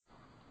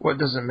What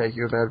doesn't make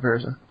you a bad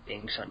person?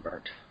 Being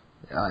sunburnt.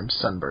 Yeah, I'm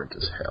sunburnt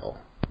as hell.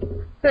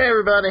 Hey,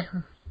 everybody.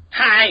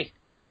 Hi!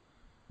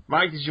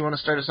 Mike, did you want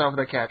to start us off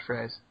with a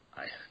catchphrase?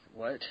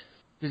 What?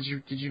 Did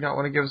you not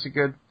want to give us a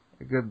good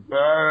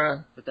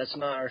But that's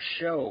not our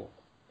show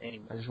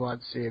anymore. I just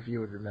wanted to see if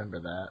you would remember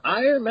that. I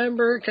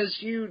remember because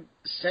you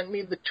sent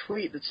me the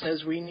tweet that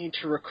says we need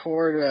to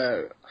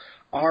record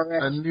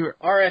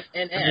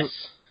RFNS.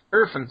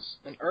 Orphans.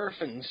 An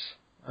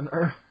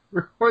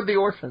Record the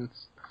orphans.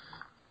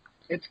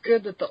 It's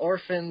good that the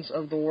orphans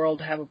of the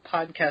world have a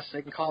podcast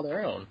they can call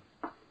their own.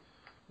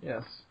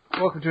 Yes.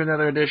 Welcome to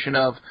another edition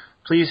of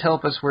Please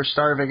Help Us, We're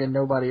Starving and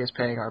Nobody is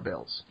Paying Our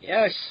Bills.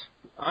 Yes,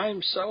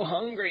 I'm so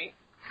hungry.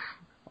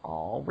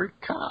 Oh, we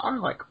kind of are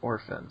like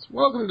orphans.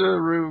 Welcome to a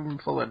room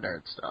full of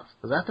nerd stuff.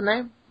 Is that the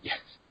name? Yes.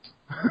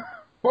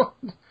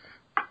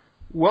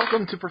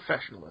 Welcome to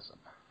professionalism.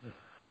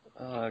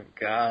 Oh,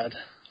 God.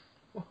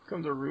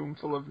 Welcome to a room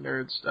full of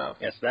nerd stuff.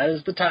 Yes, that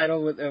is the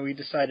title that we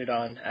decided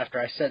on after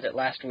I said it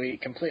last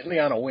week, completely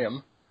on a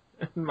whim.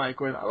 And Mike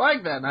went, I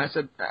like that. And I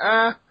said,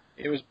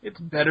 it's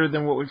better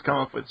than what we've come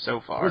up with so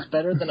far. It was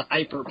better than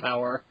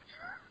Hyperpower.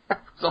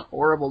 It's a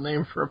horrible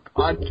name for a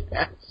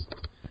podcast.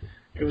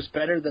 It was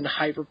better than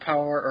Hyperpower,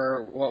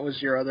 or what was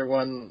your other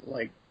one,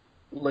 like,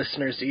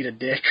 Listeners Eat a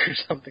Dick or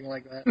something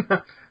like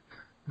that?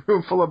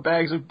 Room full of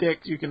bags of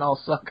dicks you can all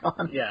suck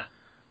on. Yeah.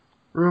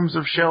 Rooms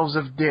of shelves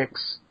of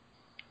dicks.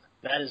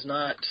 That is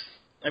not...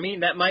 I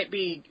mean, that might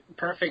be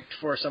perfect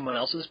for someone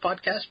else's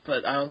podcast,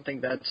 but I don't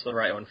think that's the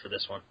right one for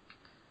this one.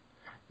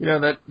 You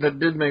know, that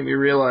did make me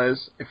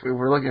realize, if we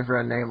were looking for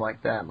a name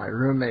like that, my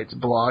roommate's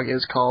blog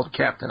is called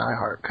Captain I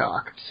Heart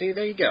Cock. See,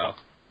 there you go.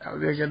 That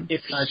would be a good...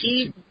 If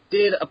he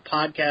did a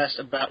podcast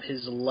about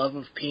his love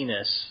of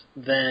penis,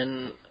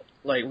 then,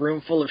 like,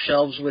 Room Full of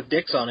Shelves with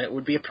Dicks on It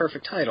would be a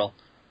perfect title.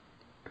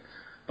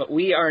 But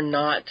we are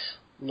not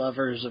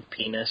lovers of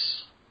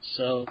penis,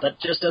 so that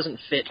just doesn't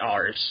fit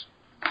ours.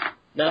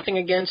 Nothing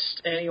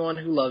against anyone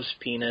who loves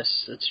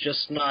penis. It's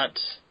just not,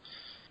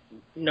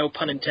 no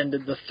pun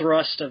intended, the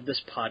thrust of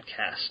this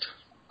podcast.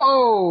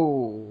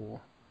 Oh!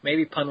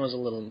 Maybe pun was a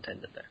little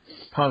intended there.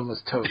 Pun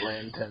was totally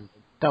intended.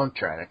 Don't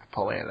try to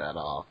pull any of that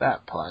off.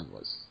 That pun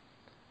was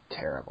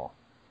terrible.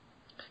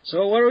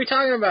 So what are we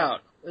talking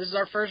about? This is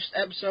our first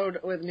episode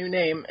with a new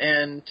name,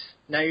 and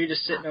now you're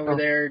just sitting over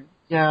there.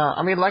 Yeah,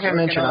 I mean, like I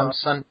mentioned, off.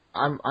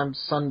 I'm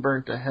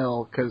sunburnt to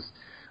hell because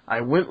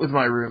I went with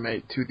my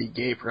roommate to the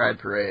gay pride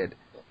parade,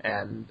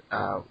 and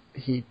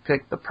he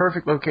picked the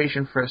perfect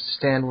location for us to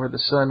stand where the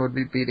sun would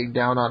be beating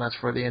down on us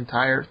for the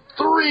entire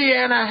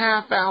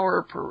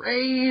 3.5-hour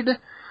parade.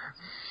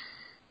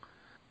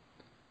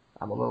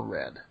 I'm a little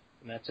red.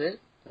 And that's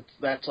it?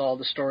 That's all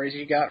the stories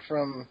you got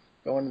from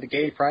going to the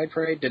gay pride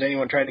parade? Did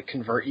anyone try to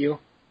convert you?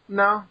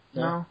 No.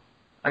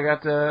 I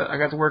got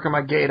to work on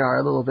my gaydar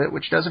a little bit,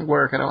 which doesn't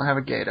work. I don't have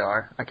a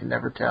gaydar. I can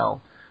never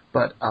tell.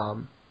 But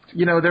there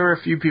were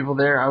a few people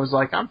there. I was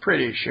like, I'm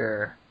pretty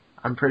sure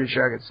I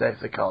could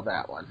safely call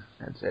that one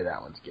and say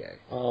that one's gay.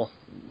 Well,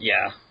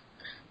 yeah.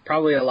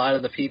 Probably a lot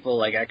of the people,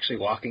 like, actually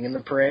walking in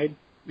the parade.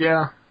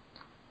 Yeah.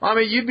 Well, I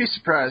mean, you'd be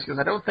surprised, because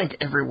I don't think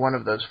every one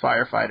of those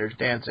firefighters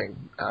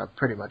dancing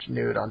pretty much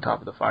nude on top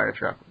of the fire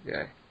truck was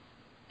gay.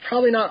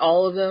 Probably not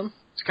all of them.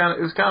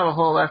 It was kind of a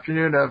whole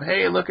afternoon of,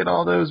 hey, look at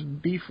all those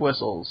beef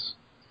whistles.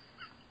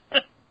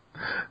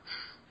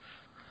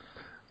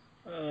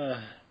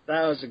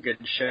 That was a good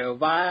show.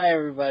 Bye,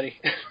 everybody.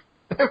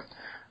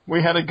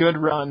 We had a good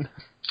run.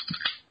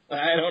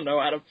 I don't know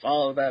how to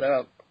follow that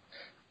up.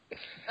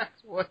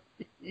 That's what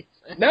he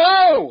said.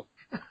 No!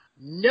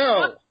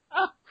 No!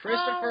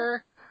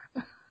 Christopher,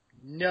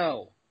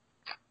 no.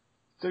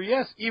 So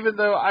yes, even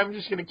though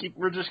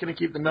we're just gonna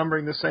keep the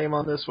numbering the same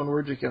on this one,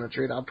 we're just gonna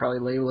treat. I'll probably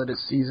label it as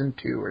season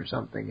 2 or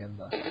something in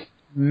the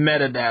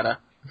metadata.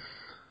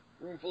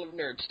 Room full of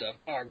nerd stuff.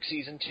 AuRrGh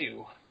season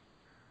 2.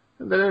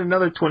 And then in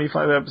another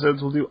 25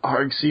 episodes, we'll do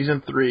AuRrGh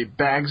season 3,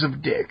 Bags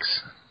of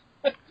Dicks.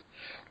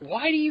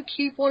 Why do you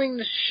keep wanting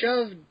to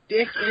shove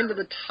dick into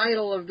the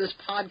title of this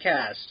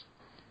podcast?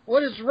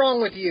 What is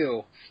wrong with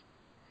you?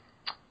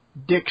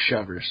 Dick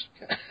shovers.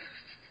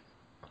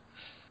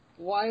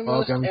 Why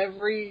must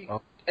every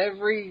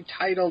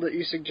title that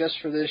you suggest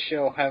for this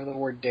show have the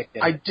word dick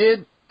in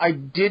it? I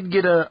did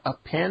get a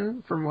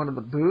pin from one of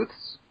the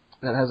booths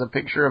that has a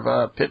picture of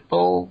a pit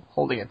bull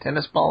holding a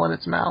tennis ball in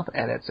its mouth,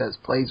 and it says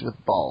plays with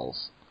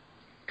balls.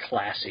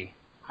 Classy.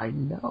 I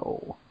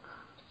know.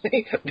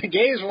 The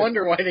gays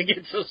wonder why they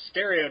get so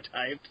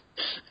stereotyped.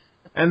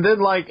 And then,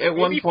 like, at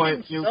one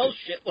point... you sell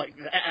shit like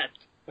that.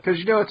 Because,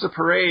 it's a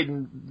parade,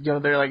 and,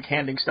 they're, like,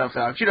 handing stuff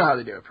out. You know how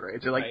they do a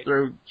parade. They, like,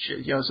 throw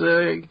shit, so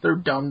they throw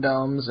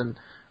dum-dums and,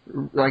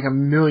 like, a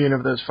million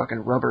of those fucking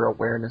rubber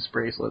awareness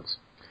bracelets.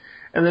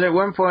 And then at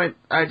one point,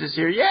 I just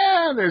hear,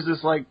 yeah, and there's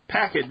this, like,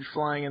 package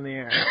flying in the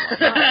air.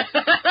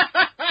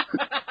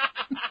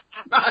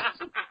 Nice.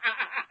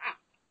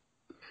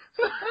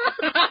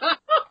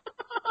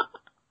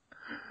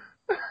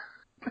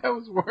 That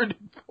was worded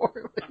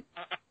poorly.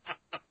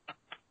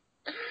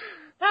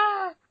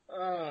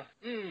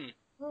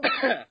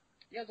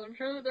 Yes, I'm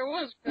sure that there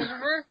was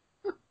Christopher?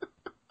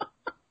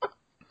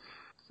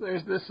 So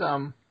there's this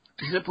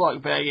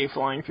Ziploc baggie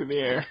flying through the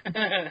air.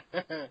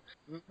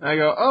 I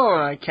go, oh,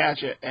 and I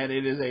catch it, and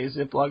it is a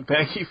Ziploc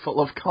baggie full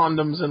of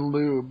condoms and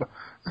lube.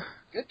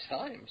 Good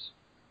times.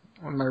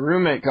 And my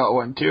roommate got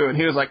one, too, and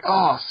he was like,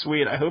 oh,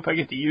 sweet, I hope I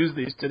get to use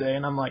these today.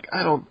 And I'm like,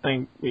 I don't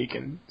think we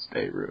can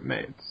stay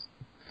roommates.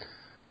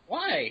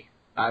 Why?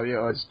 I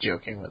was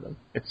joking with him.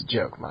 It's a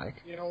joke, Mike.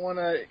 You don't want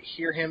to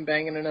hear him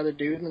banging another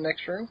dude in the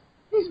next room?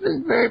 He's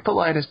been very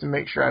polite as to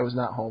make sure I was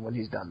not home when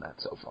he's done that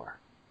so far.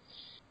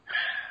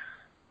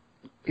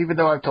 Even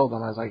though I've told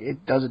him, I was like,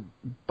 it doesn't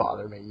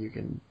bother me. You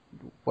can,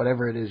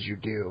 whatever it is you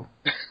do.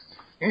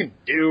 You can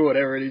do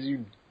whatever it is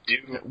you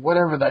do.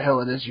 Whatever the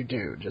hell it is you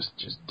do, just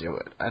do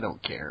it. I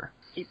don't care.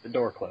 Keep the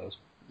door closed.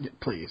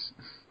 Please.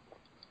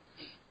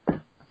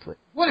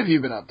 What have you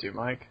been up to,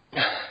 Mike?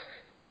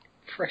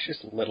 Precious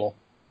little.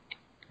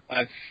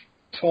 I've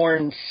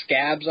torn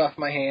scabs off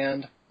my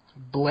hand.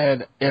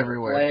 Bled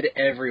everywhere. Bled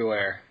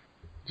everywhere.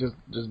 Just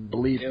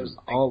bleeding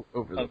all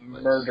over the place. A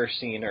murder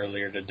scene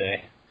earlier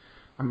today.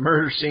 A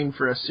murder scene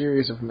for a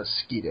series of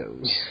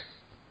mosquitoes.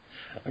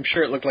 I'm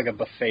sure it looked like a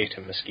buffet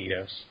to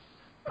mosquitoes.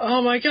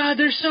 Oh my god,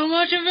 there's so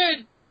much of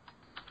it!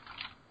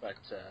 But,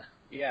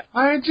 yeah.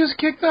 I just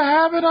kicked the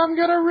habit, I'm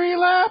gonna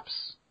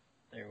relapse!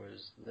 There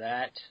was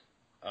that.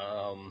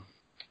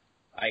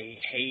 I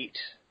hate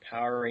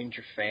Power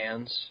Ranger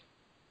fans.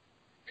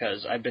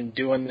 Because I've been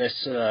doing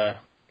this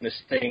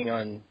thing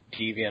on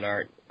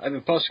DeviantArt. I've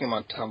been posting them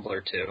on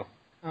Tumblr, too.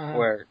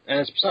 And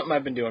it's something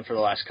I've been doing for the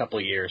last couple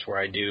of years, where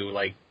I do,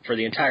 like, for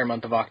the entire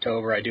month of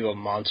October, I do a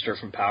monster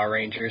from Power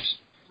Rangers.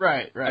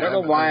 Right. I don't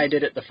know why I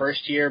did it the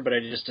first year, but I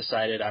just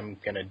decided I'm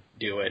gonna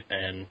do it,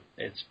 and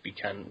it's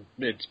become.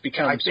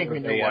 I think we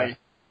know why.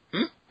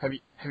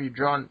 Have you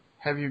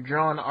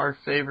drawn our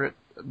favorite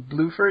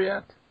Bloofer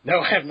yet? No,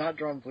 I have not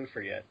drawn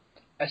Bloofer yet.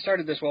 I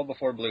started this well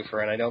before Bloofer,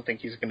 and I don't think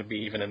he's going to be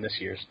even in this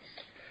year's.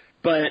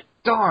 But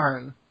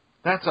darn,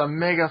 that's a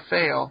mega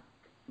fail.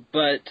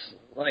 But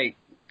like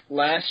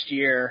last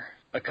year,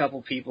 a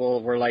couple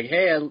people were like,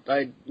 "Hey,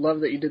 I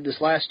love that you did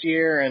this last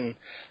year, and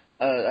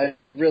I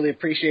really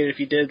appreciate it if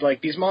you did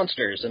like these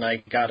monsters." And I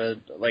got a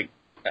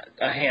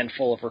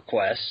handful of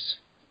requests.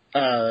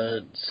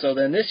 So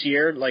then this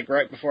year, like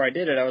right before I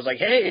did it, I was like,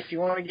 "Hey, if you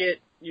want to get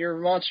your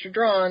monster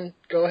drawn,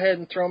 go ahead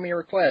and throw me a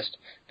request."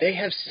 They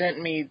have sent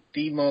me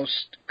the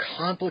most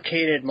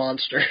complicated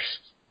monsters.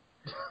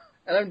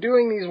 And I'm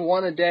doing these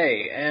one a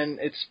day, and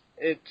it's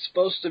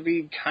supposed to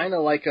be kind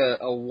of like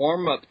a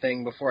warm-up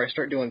thing before I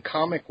start doing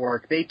comic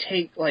work. They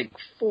take like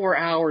 4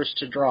 hours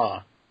to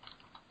draw.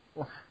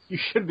 Well, you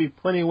should be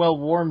plenty well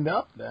warmed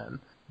up then.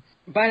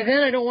 By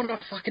then, I don't want to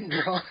fucking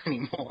draw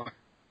anymore.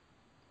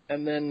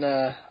 And then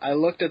I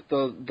looked at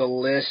the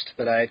list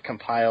that I had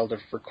compiled of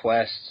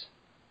requests,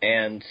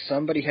 and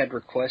somebody had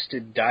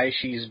requested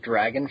Daishi's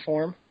dragon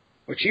form,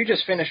 which you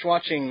just finished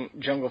watching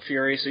Jungle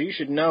Fury, so you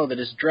should know that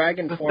his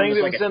dragon form is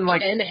like a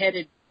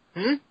 10-headed...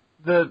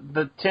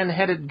 The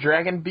 10-headed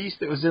dragon beast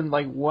that was in,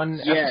 like,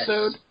 one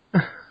episode?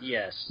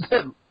 Yes.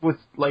 That was,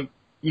 like,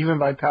 even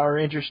by Power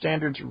Ranger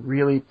standards,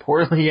 really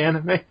poorly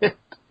animated.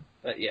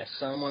 But yes,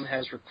 someone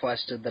has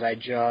requested that I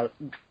draw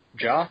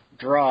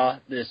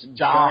this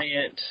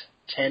giant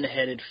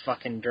 10-headed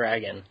fucking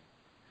dragon.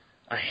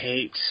 I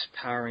hate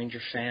Power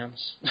Ranger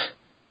fans.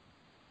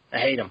 I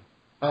hate them.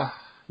 Ugh,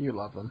 you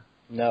love them.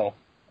 No.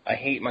 I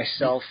hate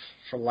myself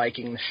for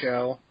liking the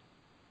show.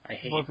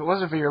 Well, if it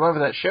wasn't for your love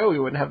of that show, we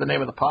wouldn't have the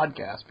name of the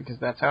podcast, because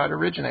that's how it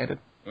originated.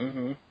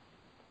 Mm-hmm.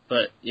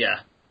 But,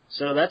 yeah.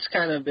 So that's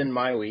kind of been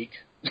my week.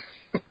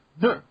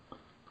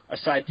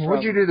 Aside from...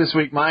 What'd you do this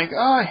week, Mike?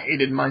 Oh, I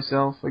hated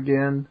myself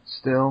again,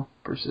 still,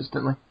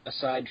 persistently.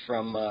 Aside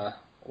from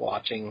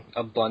watching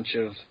a bunch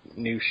of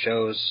new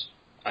shows,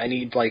 I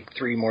need like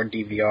 3 more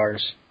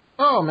DVRs.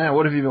 Oh, man,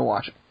 what have you been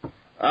watching?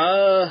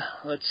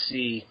 Let's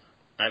see.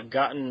 I've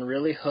gotten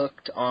really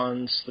hooked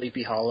on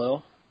Sleepy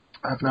Hollow.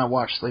 I've not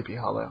watched Sleepy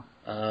Hollow.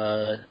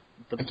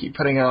 I keep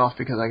putting it off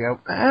because I go,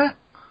 eh?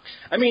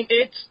 I mean,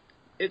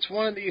 it's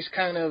one of these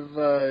kind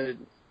of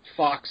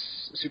Fox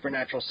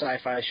supernatural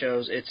sci-fi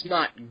shows. It's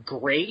not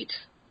great,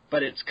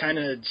 but it's kind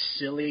of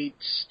silly,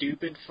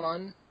 stupid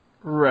fun.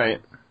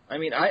 Right. I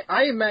mean,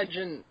 I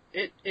imagine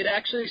it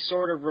actually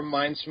sort of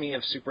reminds me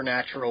of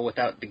Supernatural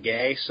without the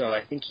gay, so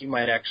I think you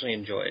might actually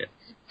enjoy it.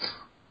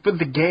 But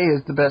the gay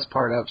is the best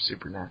part of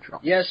Supernatural.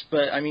 Yes,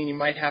 but, I mean, you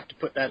might have to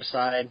put that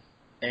aside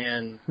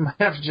and... You might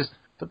have to just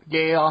put the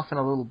gay off in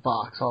a little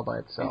box all by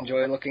itself.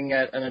 Enjoy looking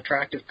at an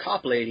attractive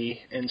cop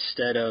lady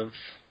instead of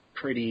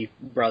pretty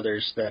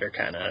brothers that are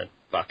kind of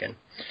fucking.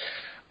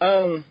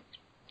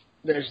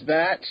 There's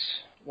that.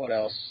 What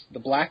else? The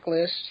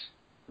Blacklist.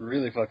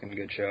 Really fucking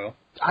good show.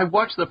 I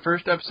watched the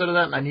first episode of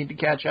that, and I need to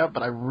catch up,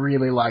 but I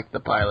really liked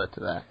the pilot to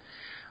that.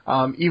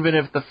 Even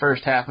if the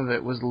first half of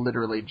it was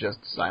literally just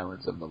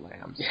Silence of the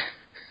Lambs.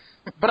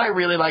 But I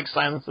really like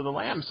Silence of the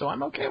Lambs, so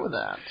I'm okay with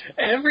that.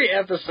 Every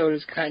episode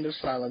is kind of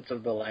Silence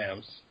of the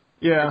Lambs.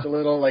 Yeah. It's a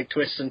little like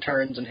twists and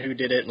turns and who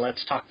did it and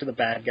let's talk to the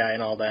bad guy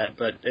and all that.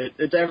 But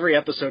it's every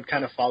episode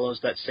kind of follows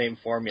that same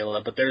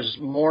formula. But there's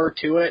more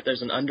to it.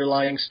 There's an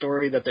underlying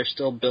story that they're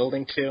still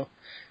building to.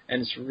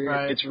 And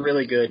it's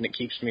really good, and it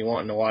keeps me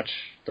wanting to watch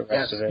the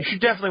rest of it. You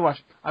should definitely watch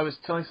it. I was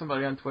telling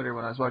somebody on Twitter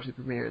when I was watching the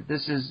premiere,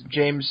 this is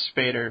James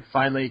Spader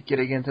finally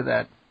getting into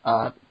that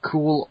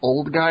cool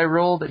old guy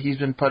role that he's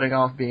been putting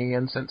off being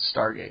in since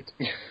Stargate.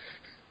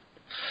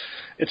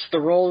 It's the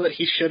role that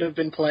he should have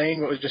been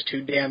playing, but was just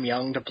too damn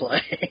young to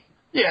play.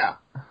 Yeah.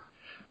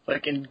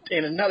 Like, in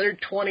another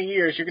 20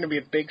 years, you're going to be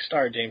a big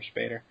star, James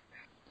Spader.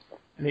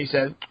 And he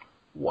said,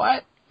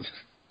 "What?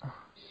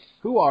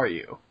 Who are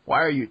you?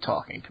 Why are you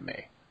talking to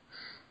me?"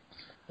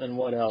 And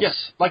what else?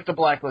 Yes, like The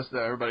Blacklist,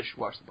 though. Everybody should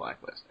watch The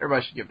Blacklist.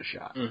 Everybody should give it a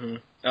shot. Mm-hmm.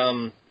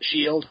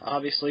 S.H.I.E.L.D.,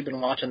 obviously, been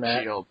watching that.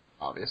 S.H.I.E.L.D.,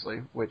 obviously,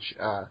 which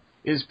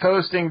is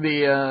posting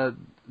the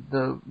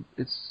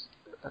it's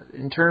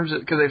in terms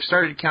of, because they've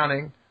started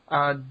counting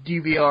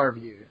DVR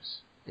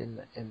views in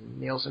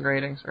Nielsen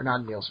ratings, or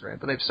not Nielsen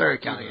ratings, but they've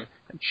started counting it.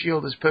 And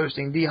S.H.I.E.L.D. is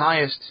posting the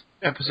highest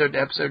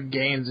episode-to-episode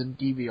gains in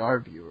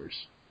DVR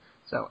viewers.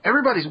 So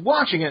everybody's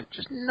watching it,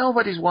 just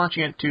nobody's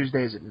watching it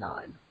Tuesdays at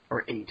 9.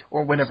 Or 8,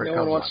 or whenever it comes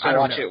on. No one wants to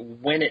watch it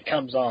when it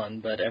comes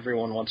on, but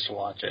everyone wants to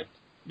watch it.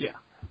 Yeah.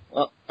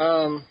 Well,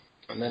 and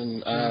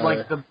then... This is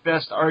like the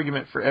best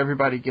argument for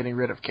everybody getting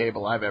rid of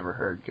cable I've ever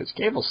heard, because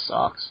cable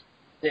sucks.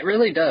 It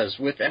really does.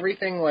 With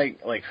everything like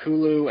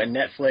Hulu and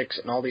Netflix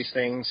and all these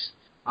things...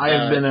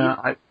 I've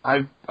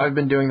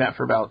been doing that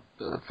for about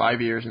 5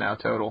 years now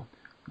total.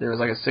 There was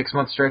like a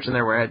 6-month stretch in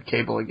there where I had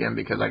cable again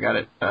because I got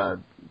it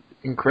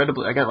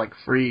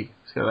free,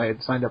 so I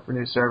had signed up for a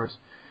new service.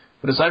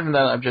 But aside from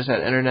that, I've just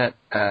had internet,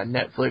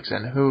 Netflix,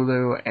 and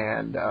Hulu,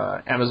 and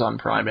Amazon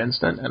Prime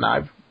Instant, and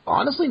I've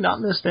honestly not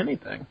missed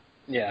anything.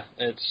 Yeah,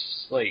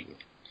 it's like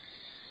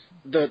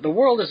the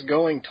world is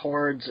going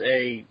towards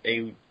a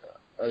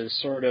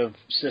sort of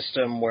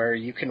system where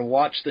you can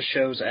watch the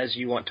shows as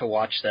you want to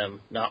watch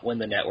them, not when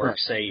the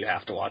networks say you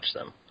have to watch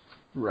them.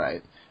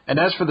 Right. And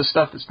as for the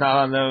stuff that's not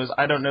on those,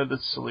 I don't know the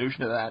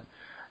solution to that.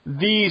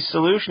 The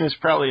solution is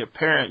probably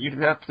apparent. You'd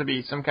have to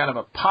be some kind of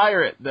a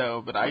pirate,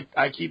 though, but I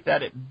keep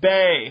that at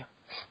bay.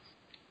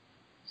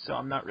 So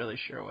I'm not really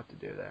sure what to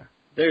do there.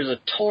 There's a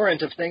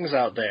torrent of things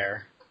out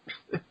there.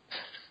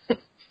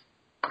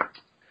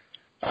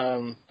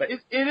 But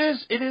it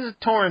is a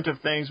torrent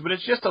of things, but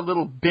it's just a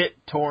little bit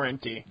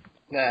torrenty.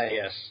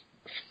 Yes.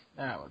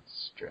 That would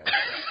stretch.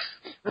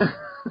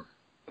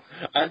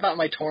 I thought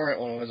my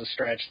torrent one was a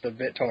stretch. The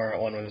BitTorrent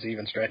one was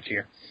even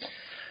stretchier.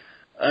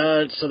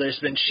 So there's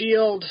been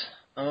S.H.I.E.L.D.,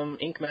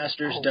 Ink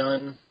Master's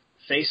done,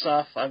 Face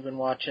Off I've been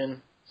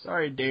watching.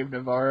 Sorry, Dave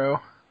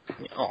Navarro.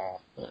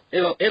 Oh,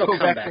 it'll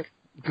come back.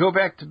 Go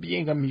back to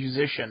being a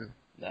musician.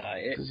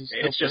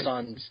 It's just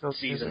on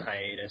season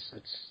hiatus.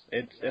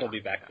 It'll be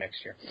back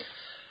next year.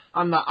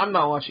 I'm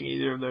not watching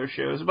either of those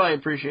shows, but I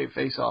appreciate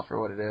Face Off for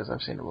what it is.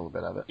 I've seen a little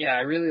bit of it. Yeah,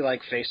 I really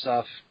like Face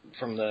Off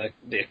from the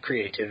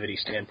creativity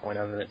standpoint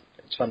of it.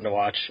 It's fun to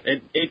watch.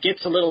 It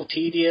gets a little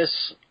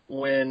tedious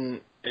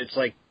when it's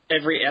like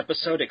every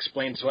episode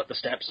explains what the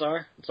steps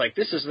are. It's like,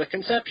 this is the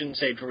conception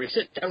stage where we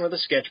sit down with a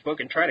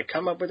sketchbook and try to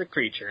come up with a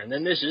creature. And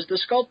then this is the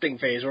sculpting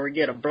phase where we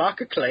get a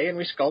block of clay and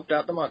we sculpt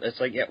out the monster. It's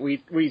like, yeah,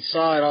 we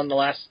saw it on the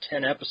last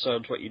 10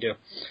 episodes, what you do.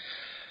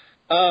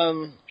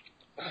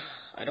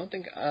 I don't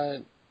think...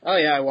 I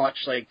watch,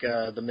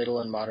 The Middle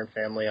and Modern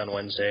Family on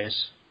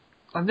Wednesdays.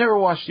 I've never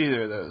watched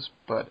either of those,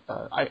 but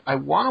I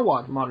want to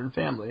watch Modern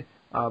Family,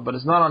 but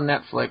it's not on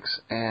Netflix,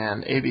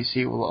 and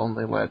ABC will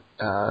only let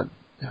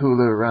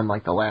Hulu run,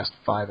 the last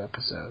 5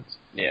 episodes.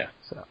 Yeah.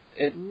 So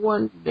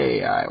one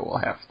day I will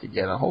have to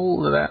get a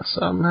hold of that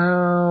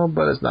somehow,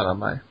 but it's not on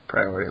my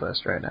priority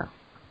list right now.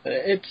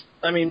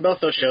 Both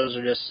those shows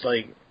are just,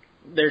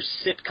 they're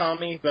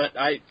sitcom-y, but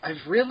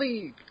I've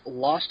really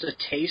lost a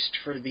taste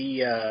for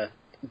the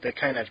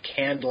kind of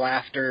canned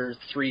laughter,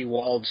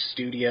 3-walled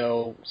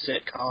studio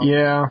sitcom.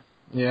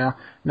 Yeah.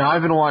 Now,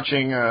 I've been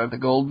watching The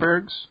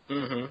Goldbergs,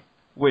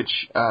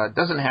 which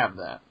doesn't have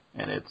that,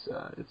 and it's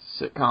a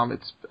sitcom.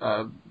 It's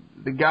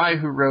the guy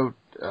who wrote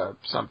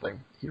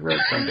something. He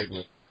wrote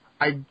something.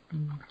 A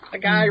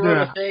guy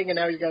wrote a thing, and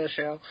now he's got a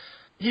show.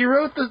 He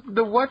wrote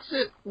the what's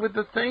it with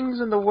the things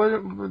and the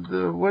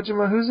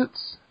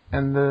whatchamahoozits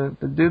and the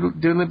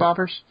doodly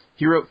boppers.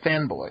 He wrote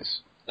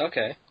Fanboys.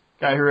 Okay.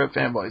 Guy who wrote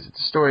Fanboys. It's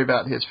a story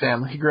about his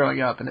family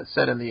growing up, and it's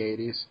set in the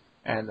 80s.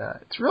 And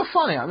it's real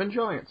funny. I'm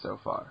enjoying it so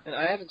far. And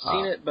I haven't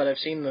seen it, but I've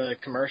seen the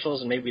commercials,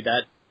 and maybe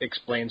that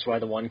explains why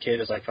the one kid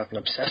is fucking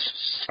obsessed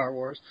with Star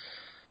Wars.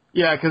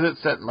 Yeah, because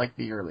it's set in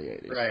the early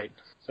 80s. Right.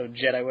 So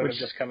Jedi would have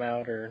just come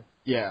out, or...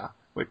 Yeah.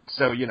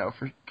 So,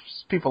 for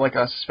people like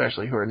us,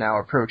 especially, who are now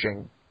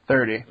approaching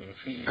 30,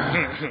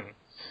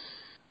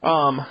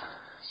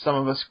 some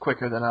of us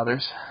quicker than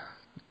others,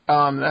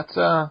 I'm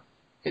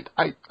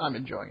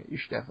enjoying it. You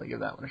should definitely give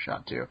that one a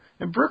shot, too.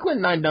 And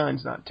Brooklyn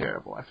Nine-Nine's not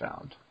terrible, I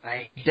found.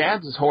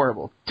 Dad's is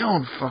horrible.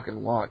 Don't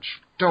fucking watch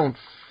Dad's.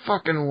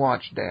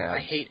 I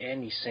hate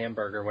Andy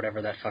Samberg, or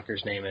whatever that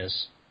fucker's name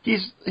is.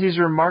 He's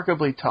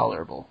remarkably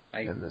tolerable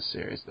in this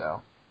series,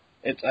 though.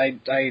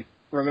 I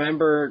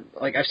remember,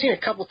 like, I've seen a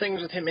couple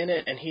things with him in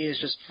it, and he is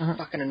just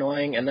fucking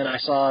annoying. And then I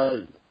saw,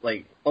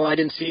 like, I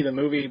didn't see the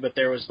movie, but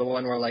there was the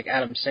one where, like,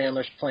 Adam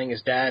Sandler's playing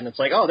his dad, and it's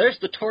like, oh, there's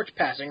the torch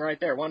passing right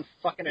there. One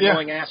fucking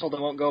annoying asshole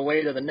that won't go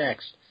away to the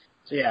next.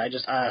 So, yeah,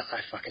 I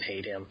fucking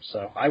hate him.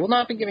 So I will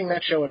not be giving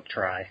that show a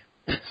try.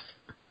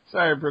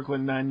 Sorry,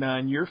 Brooklyn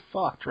Nine-Nine, you're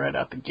fucked right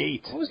out the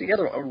gate. What was the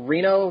other one?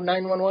 Reno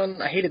 911?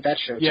 I hated that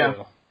show,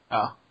 too.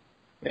 Oh.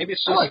 Maybe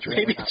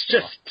it's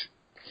just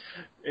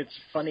it's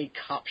funny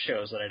cop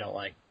shows that I don't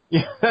like.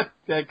 Yeah,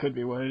 that could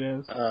be what it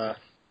is.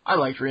 I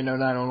liked Reno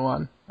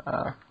 911.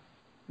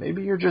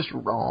 Maybe you're just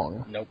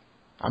wrong. Nope.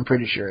 I'm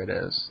pretty sure it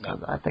is. Nope.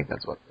 I think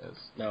that's what it is.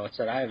 No, it's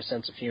that I have a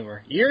sense of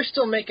humor. You're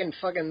still making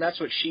fucking that's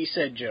what she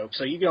said jokes,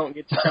 so you don't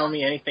get to tell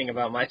me anything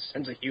about my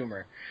sense of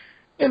humor.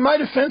 In my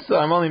defense, though,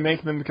 I'm only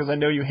making them because I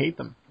know you hate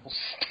them.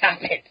 Stop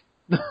it.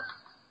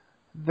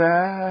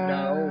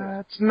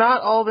 That's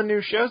not all the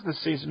new shows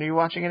this season. Are you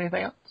watching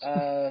anything else?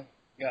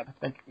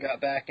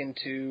 Got back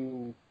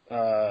into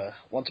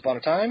Once Upon a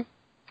Time.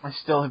 I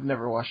still have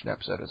never watched an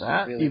episode of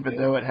that, really even good.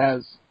 though it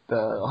has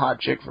the hot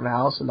chick from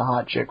House and the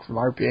hot chick from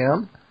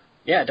RPM.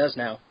 Yeah, it does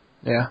now.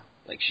 Yeah.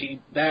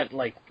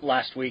 Like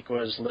last week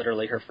was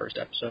literally her first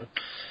episode.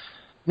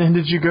 And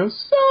did you go,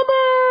 Summer?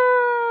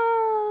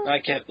 I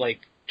kept, like,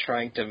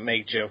 trying to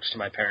make jokes to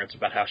my parents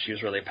about how she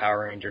was really a Power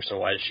Ranger, so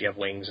why does she have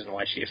wings and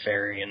why is she a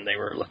fairy, and they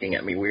were looking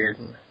at me weird.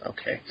 And,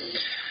 okay.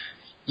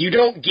 You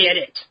don't get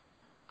it!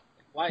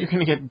 Why? You're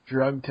going to get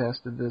drug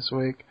tested this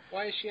week.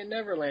 Why is she in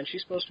Neverland?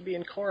 She's supposed to be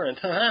in Corinth.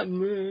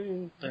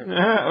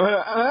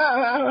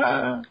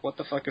 What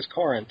the fuck is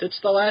Corinth? It's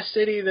the last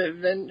city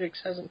that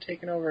Vendix hasn't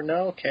taken over.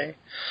 No? Okay.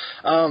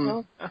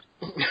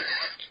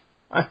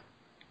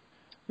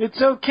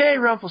 It's okay,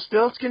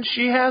 Rumpelstiltskin.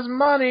 She has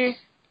money.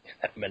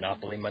 That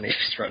monopoly money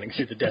she's running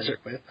through the desert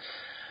with.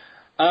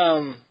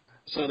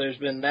 So there's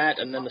been that,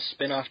 and then the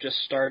spin-off just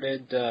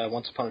started,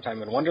 Once Upon a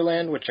Time in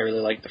Wonderland, which I really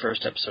liked the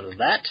first episode of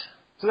that.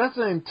 So that's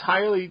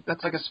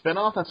like a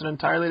spin-off? That's an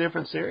entirely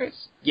different series?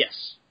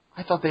 Yes.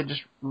 I thought they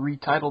just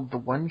retitled the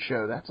one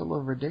show. That's a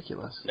little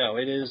ridiculous. No,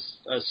 it is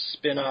a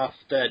spin-off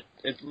that,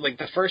 like,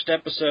 the first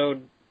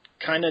episode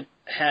kind of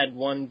had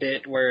one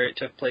bit where it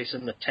took place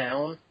in the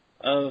town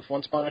of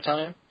Once Upon a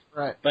Time.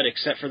 Right. But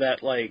except for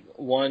that, like,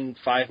 1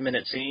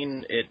 5-minute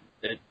scene, it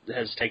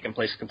has taken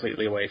place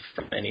completely away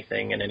from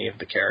anything and any of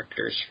the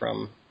characters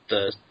from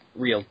the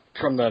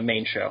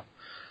main show.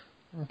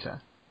 Okay.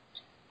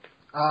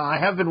 I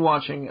have been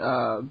watching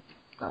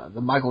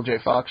the Michael J.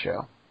 Fox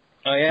show.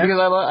 Oh, yeah?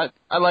 Because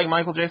I like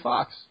Michael J.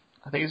 Fox.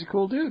 I think he's a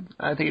cool dude.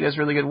 I think he does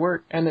really good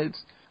work. And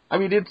it's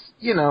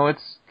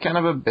kind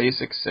of a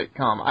basic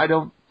sitcom.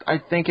 I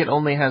think it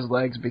only has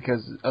legs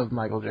because of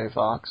Michael J.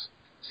 Fox.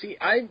 See,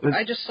 I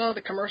just saw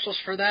the commercials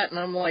for that, and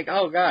I'm like,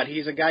 oh, God,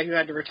 he's a guy who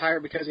had to retire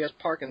because he has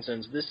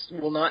Parkinson's. This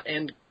will not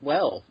end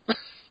well.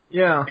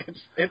 Yeah.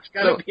 It's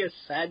going to be a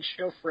sad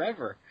show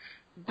forever.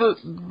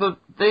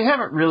 They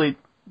haven't really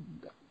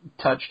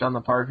touched on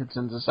the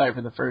Parkinson's aside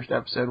from the first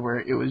episode where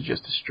it was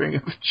just a string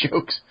of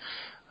jokes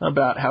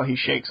about how he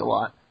shakes a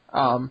lot.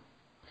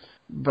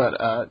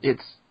 But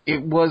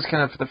it was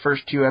kind of for the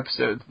first 2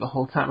 episodes. The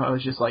whole time I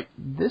was just like,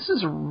 this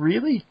is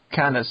really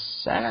kind of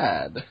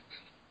sad.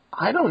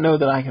 I don't know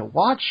that I can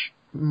watch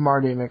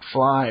Marty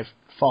McFly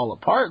fall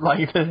apart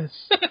like this.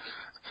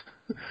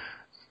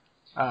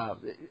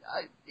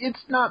 It's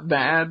not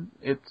bad.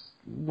 It's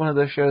one of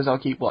those shows I'll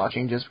keep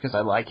watching just because I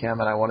like him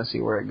and I want to see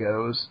where it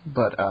goes.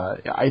 But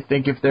I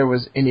think if there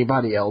was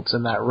anybody else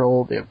in that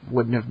role, it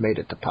wouldn't have made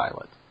it to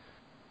pilot.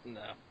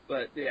 No,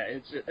 but yeah,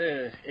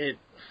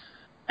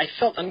 I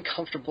felt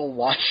uncomfortable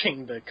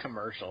watching the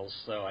commercials,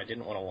 so I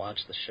didn't want to watch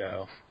the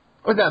show.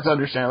 But that's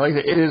understandable.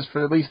 Like, it is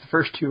for at least the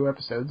first 2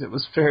 episodes. It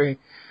was very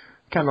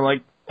kind of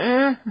like,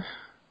 I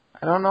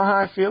don't know how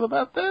I feel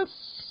about this.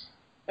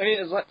 I mean,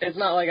 it's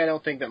not like I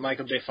don't think that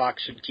Michael J.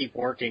 Fox should keep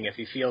working if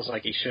he feels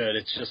like he should.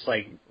 It's just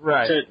like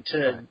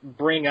to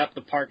bring up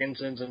the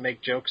Parkinson's and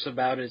make jokes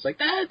about it. It's like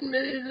that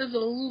is a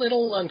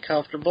little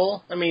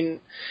uncomfortable. I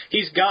mean,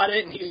 he's got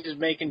it and he's just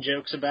making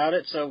jokes about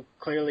it, so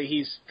clearly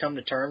he's come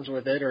to terms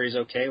with it or he's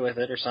okay with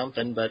it or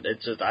something. But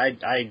it's just By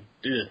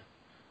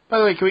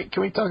the way,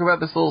 can we talk about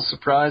this little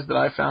surprise that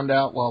I found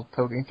out while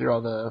poking through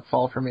all the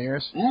fall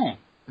premieres? Mm.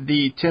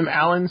 The Tim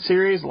Allen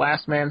series,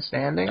 Last Man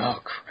Standing,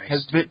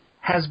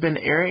 has been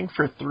airing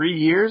for 3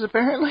 years,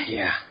 apparently.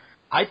 Yeah.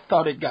 I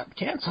thought it got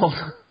canceled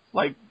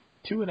like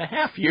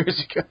 2.5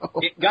 years ago.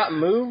 It got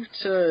moved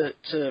to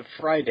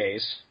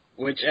Fridays,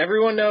 which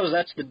everyone knows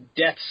that's the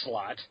death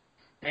slot,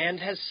 and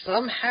has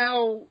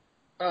somehow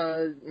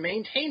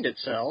maintained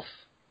itself.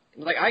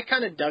 Like, I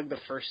kind of dug the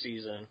first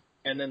season,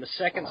 and then the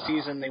second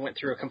season they went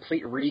through a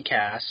complete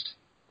recast.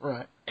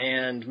 Right.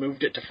 And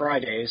moved it to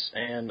Fridays,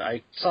 and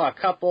I saw a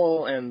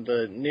couple, and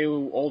the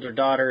new older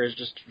daughter is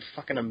just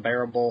fucking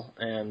unbearable,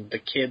 and the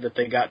kid that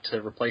they got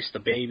to replace the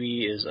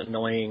baby is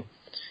annoying.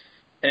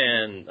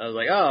 And I was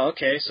like, oh,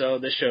 okay, so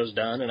this show's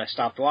done, and I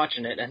stopped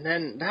watching it, and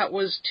then that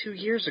was 2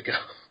 years ago.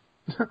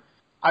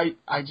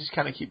 I just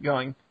kind of keep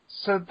going,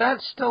 so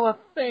that's still a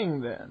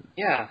thing then?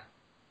 Yeah.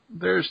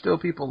 There's still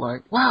people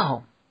like,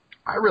 wow,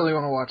 I really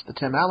want to watch the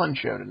Tim Allen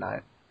show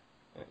tonight.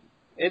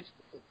 It's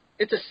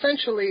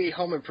essentially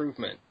Home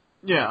Improvement.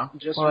 Yeah.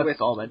 Just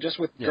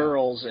with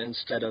girls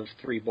instead of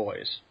 3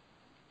 boys.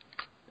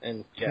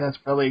 And that's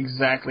probably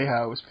exactly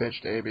how it was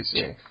pitched to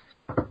ABC.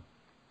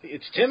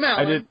 It's Tim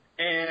Allen,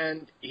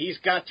 and he's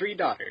got 3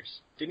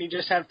 daughters. Didn't he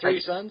just have 3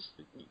 sons?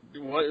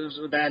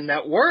 And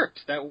that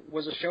worked. That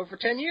was a show for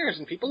 10 years,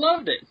 and people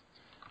loved it.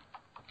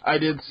 I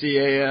did see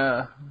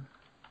an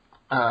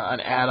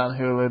ad on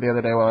Hulu the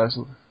other day while I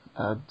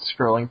was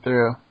scrolling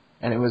through,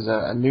 and it was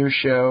a new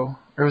show.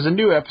 It was a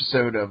new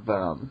episode of,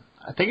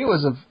 I think it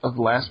was of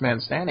Last Man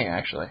Standing,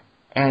 actually.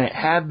 And it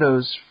had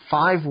those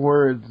 5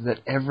 words that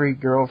every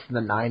girl from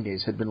the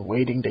 90s had been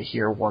waiting to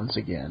hear once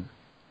again.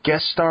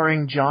 Guest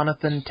starring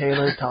Jonathan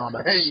Taylor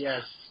Thomas.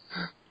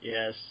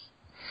 Yes.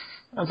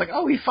 I was like,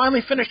 oh, he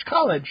finally finished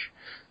college.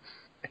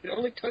 It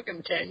only took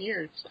him 10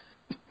 years.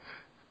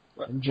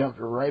 And jumped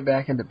right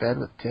back into bed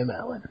with Tim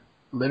Allen.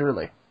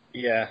 Literally.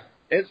 Yeah.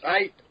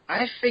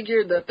 I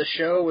figured that the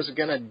show was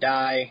going to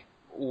die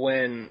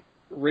when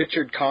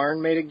Richard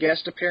Karn made a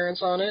guest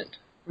appearance on it.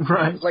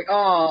 Right. It's like,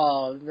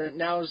 oh,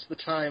 now's the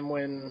time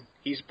when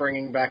he's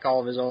bringing back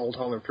all of his old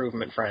Home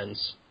Improvement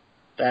friends.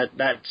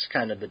 That's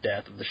kind of the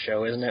death of the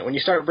show, isn't it? When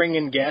you start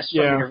bringing guests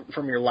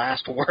from your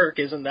last work,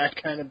 isn't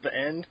that kind of the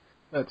end?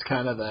 That's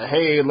kind of the,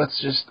 hey, let's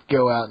just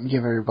go out and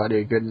give everybody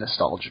a good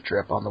nostalgia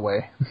trip on the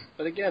way.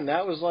 But again,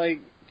 that was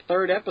like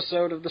 3rd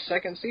episode of the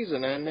 2nd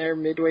season, and they're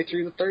midway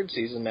through the 3rd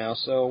season now,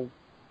 so...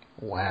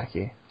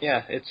 Wacky.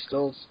 Yeah, it's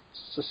still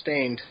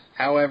sustained.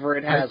 However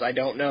it has, I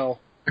don't know.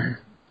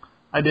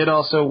 I did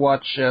also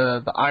watch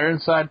the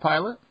Ironside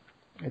pilot.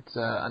 It's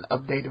an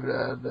update of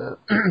the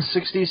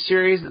 60s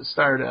series that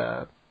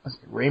starred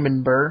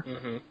Raymond Burr.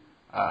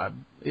 Mm-hmm.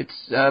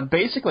 It's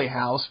basically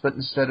House, but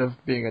instead of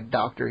being a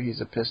doctor, he's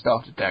a pissed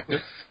off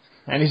detective,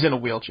 and he's in a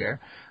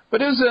wheelchair.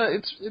 But it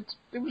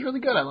was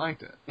really good. I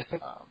liked it.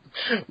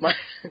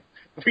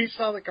 We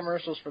saw the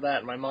commercials for that,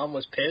 and my mom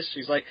was pissed.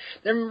 She's like,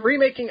 they're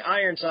remaking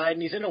Ironside,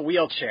 and he's in a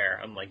wheelchair.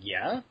 I'm like,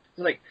 yeah?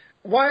 She's like,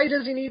 why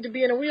does he need to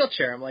be in a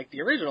wheelchair? I'm like,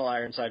 the original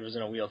Ironside was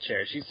in a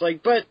wheelchair. She's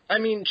like, but, I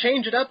mean,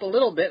 change it up a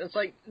little bit. It's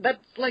like, that's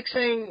like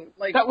saying,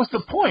 like... That was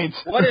the point.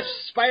 What if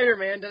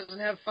Spider-Man doesn't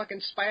have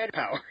fucking spider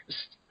powers?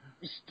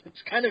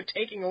 It's kind of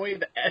taking away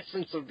the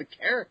essence of the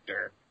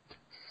character.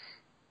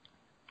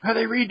 Are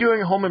they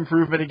redoing Home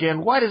Improvement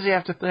again? Why does he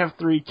have to have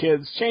 3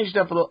 kids? Change it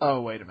up a little...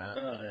 Oh, wait a minute.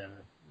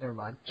 Never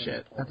mind.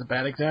 Shit, that's a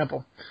bad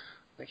example.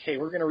 Like, hey,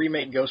 we're going to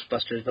remake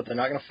Ghostbusters, but they're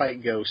not going to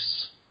fight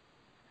ghosts.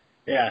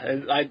 Yeah,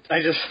 I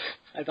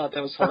thought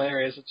that was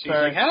hilarious. She's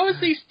like, how is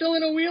he still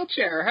in a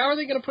wheelchair? How are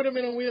they going to put him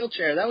in a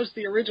wheelchair? That was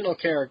the original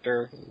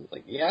character.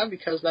 Like, yeah,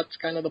 because that's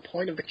kind of the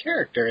point of the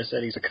character, is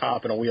that he's a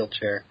cop in a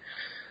wheelchair.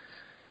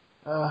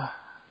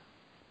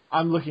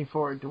 I'm looking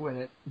forward to when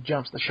it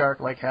jumps the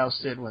shark like House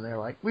did when they're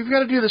like, we've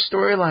got to do the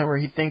storyline where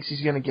he thinks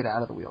he's going to get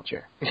out of the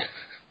wheelchair.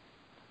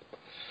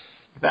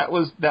 That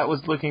was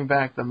looking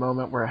back the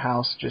moment where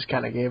House just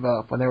kind of gave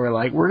up when they were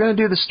like, we're going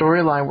to do the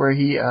storyline where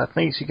he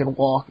thinks he can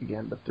walk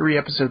again, but 3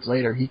 episodes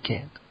later he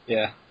can't.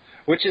 Yeah,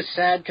 which is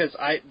sad because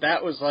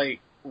that was like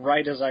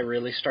right as I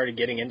really started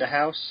getting into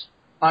House.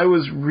 I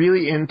was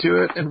really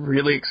into it and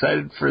really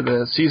excited for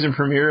the season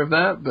premiere of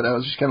that, but I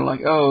was just kind of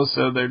like, oh,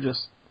 so they're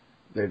just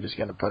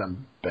going to put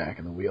him back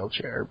in the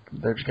wheelchair.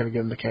 They're just going to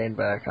give him the cane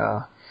back,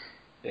 huh?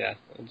 Yeah,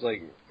 it's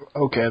like...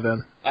 Okay,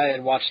 then. I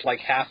had watched like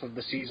half of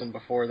the season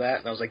before that,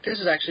 and I was like, this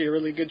is actually a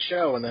really good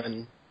show, and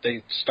then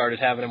they started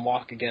having him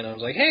walk again. I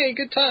was like, hey,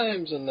 good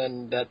times, and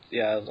then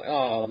I was like,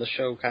 oh, the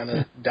show kind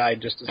of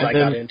died just as I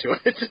got into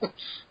it.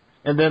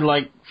 And then,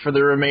 like, for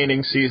the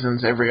remaining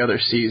seasons, every other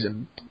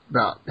season,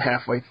 about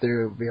halfway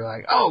through, it'd be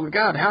like, oh,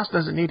 God, House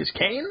doesn't need his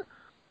cane?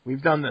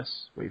 We've done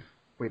this. We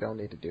don't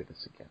need to do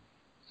this again.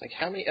 It's like,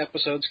 how many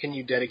episodes can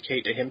you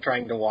dedicate to him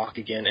trying to walk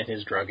again and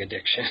his drug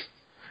addiction?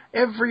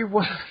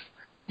 Everyone,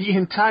 the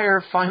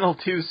entire final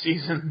 2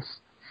 seasons.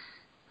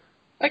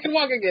 I can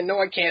walk again. No,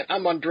 I can't.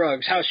 I'm on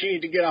drugs. House, you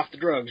need to get off the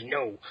drugs.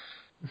 No.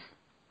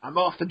 I'm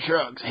off the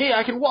drugs. Hey,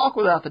 I can walk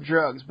without the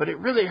drugs, but it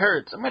really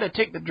hurts. I'm going to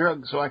take the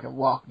drugs so I can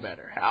walk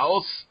better.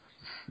 House?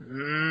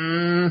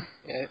 Yeah,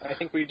 I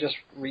think we just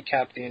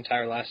recapped the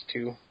entire last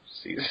 2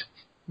 seasons.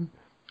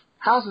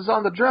 House is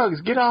on the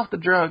drugs. Get off the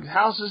drugs.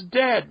 House is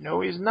dead.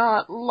 No, he's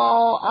not.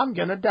 Lol, I'm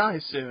going to die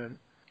soon.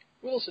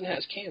 Wilson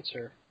has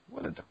cancer.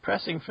 What a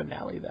depressing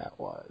finale that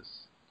was.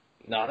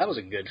 No, that was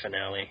a good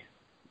finale.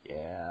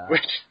 Yeah.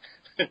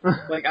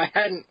 Like, I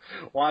hadn't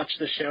watched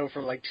the show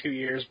for like 2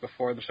 years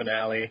before the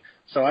finale,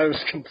 so I was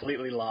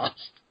completely lost.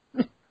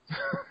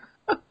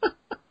 I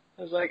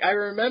was like, I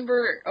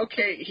remember,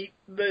 okay,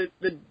 the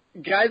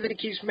guy that he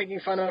keeps making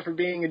fun of for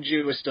being a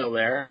Jew is still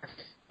there.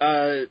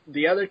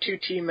 The other 2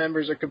 team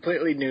members are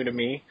completely new to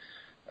me.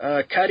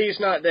 Cuddy's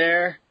not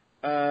there,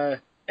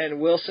 and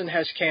Wilson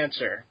has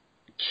cancer.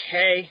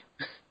 Okay.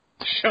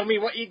 Show me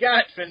what you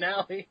got,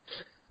 finale.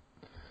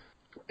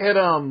 That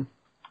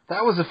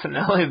That was a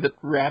finale that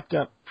wrapped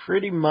up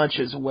pretty much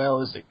as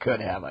well as it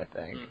could have, I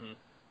think. Mm-hmm.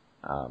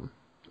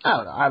 I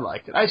don't know. I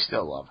liked it. I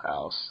still love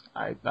House.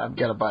 I'm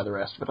going to buy the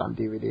rest of it on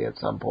DVD at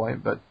some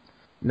point, but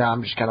now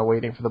I'm just kind of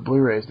waiting for the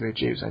Blu-rays to be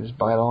cheap, so I just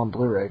buy it all on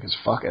Blu-ray, because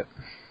fuck it.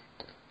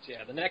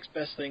 Yeah, the next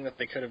best thing that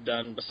they could have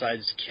done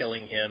besides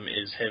killing him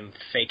is him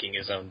faking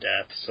his own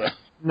death, so...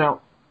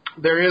 No.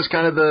 There is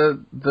kind of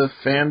the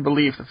fan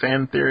belief, the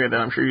fan theory that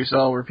I'm sure you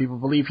saw, where people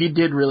believe he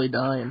did really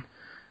die, and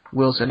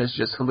Wilson is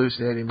just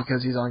hallucinating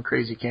because he's on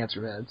crazy cancer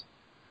meds.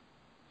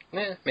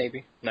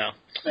 Maybe. No.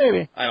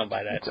 Maybe. I don't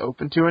buy that. It's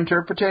open to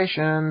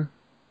interpretation.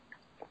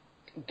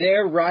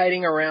 They're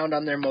riding around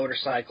on their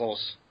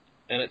motorcycles,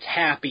 and it's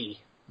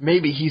happy.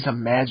 Maybe he's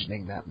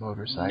imagining that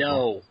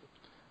motorcycle.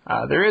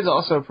 No. There is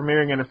also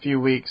premiering in a few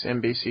weeks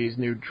NBC's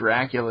new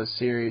Dracula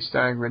series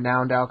starring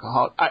renowned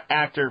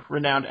actor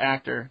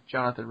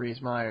Jonathan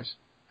Rhys-Meyers.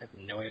 I have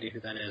no idea who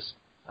that is.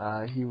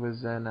 He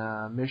was in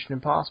Mission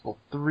Impossible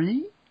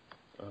 3.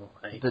 Oh,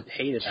 I The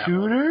hated that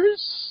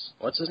Tudors.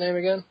 one. What's his name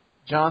again?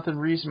 Jonathan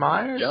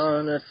Rhys-Meyers.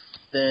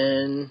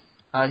 Jonathan.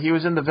 He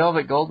was in The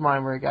Velvet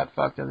Goldmine where he got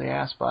fucked in the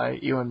ass by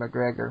Ewan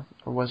McGregor,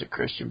 or was it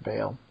Christian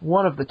Bale?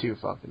 One of the two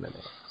fucked him in the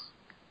ass.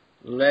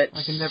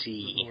 Let's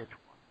see.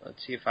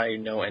 Let's see if I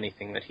know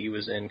anything that he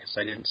was in, because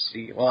I didn't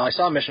see... Well, I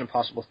saw Mission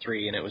Impossible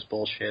 3, and it was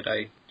bullshit.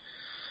 I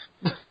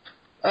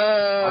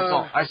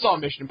saw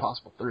Mission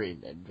Impossible 3,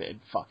 and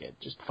fuck it.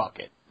 Just fuck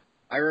it.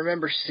 I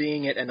remember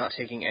seeing it and not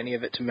taking any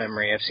of it to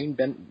memory. I've seen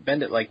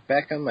Bend It Like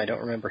Beckham. I don't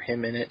remember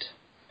him in it,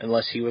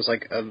 unless he was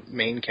like a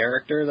main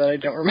character that I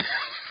don't remember.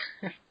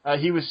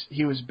 He was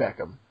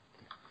Beckham.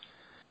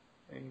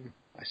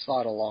 I saw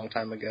it a long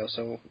time ago,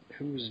 so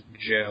who's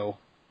Joe?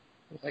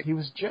 He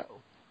was Joe.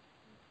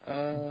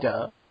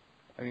 Duh.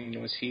 I mean,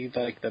 was he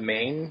like the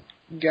main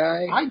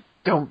guy? I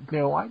don't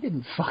know. I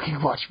didn't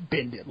fucking watch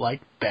Bend It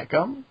Like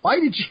Beckham. Why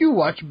did you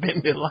watch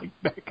Bend It Like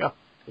Beckham?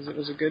 Because it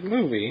was a good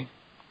movie.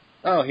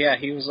 Oh, yeah,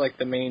 he was like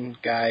the main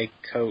guy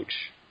coach.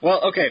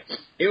 Well, okay,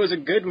 it was a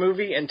good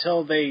movie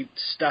until they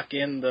stuck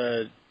in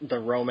the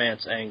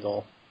romance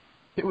angle.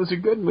 It was a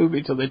good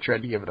movie till they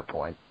tried to give it a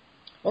point.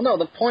 Well, no,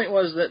 the point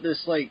was that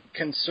this, like,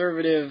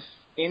 conservative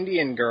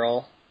Indian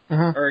girl,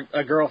 or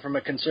a girl from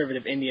a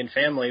conservative Indian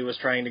family, was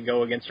trying to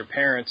go against her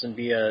parents and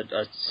be a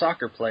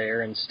soccer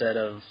player instead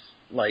of,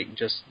 like,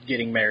 just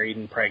getting married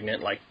and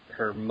pregnant like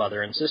her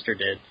mother and sister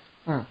did.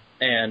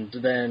 And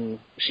then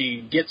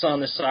she gets on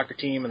this soccer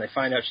team, and they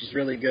find out she's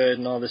really good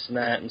and all this and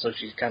that, and so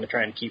she's kind of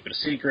trying to keep it a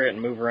secret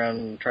and move around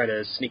and try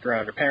to sneak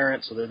around her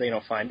parents so that they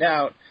don't find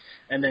out.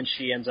 And then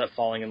she ends up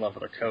falling in love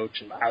with her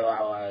coach, and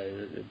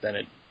then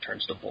it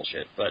turns to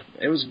bullshit. But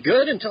it was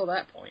good until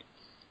that point.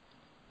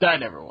 I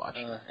never watched.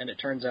 And it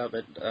turns out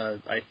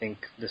that I think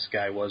this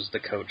guy was the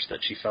coach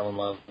that she fell in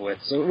love with.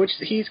 So, which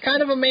he's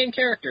kind of a main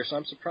character, so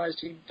I'm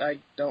surprised I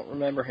don't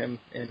remember him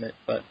in it.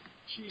 But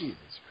Jesus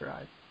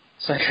Christ.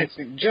 So I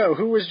think, Joe,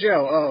 who was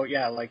Joe? Oh,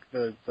 yeah, like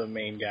the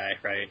main guy,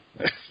 right?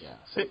 Yeah.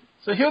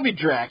 So he'll be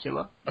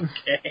Dracula.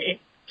 Okay.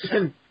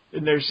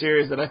 In their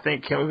series that I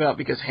think came about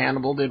because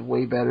Hannibal did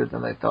way better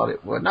than they thought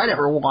it would. And I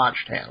never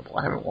watched Hannibal.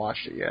 I haven't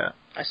watched it yet.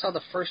 I saw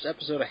the first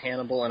episode of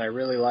Hannibal, and I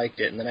really liked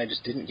it, and then I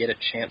just didn't get a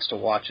chance to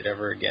watch it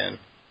ever again.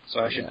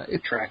 So I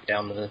should track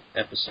down the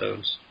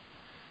episodes.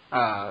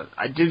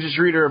 I did just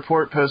read a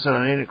report posted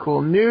on Ain't It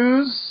Cool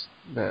News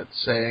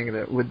that's saying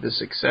that with the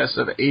success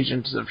of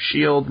Agents of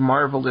S.H.I.E.L.D.,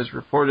 Marvel is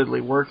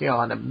reportedly working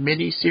on a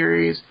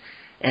mini-series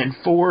and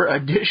 4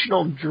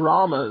 additional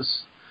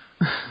dramas.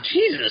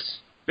 Jesus!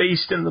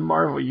 Based in the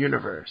Marvel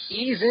Universe.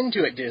 Ease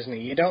into it,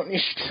 Disney. You don't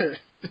need to...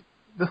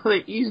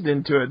 They eased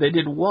into it. They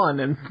did 1,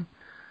 and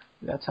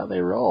that's how they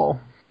roll.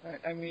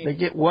 I mean... They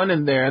get 1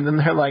 in there, and then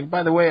they're like,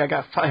 by the way, I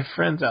got 5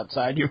 friends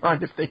outside. You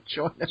mind if they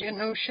join us? Yeah,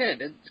 no shit.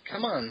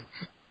 Come on.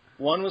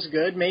 1 was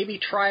good. Maybe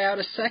try out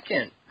a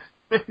second.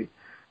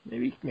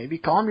 Maybe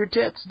calm your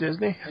tits,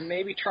 Disney. And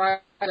maybe try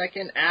a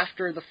second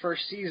after the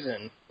first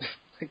season.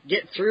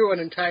 Get through an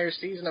entire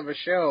season of a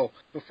show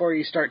before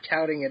you start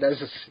touting it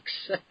as a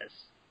success.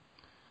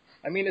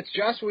 I mean, it's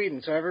Joss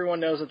Whedon, so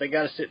everyone knows that they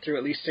got to sit through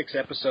at least 6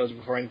 episodes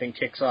before anything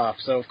kicks off.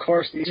 So, of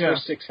course, these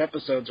first 6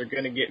 episodes are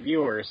going to get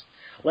viewers.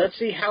 Let's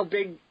see how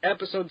big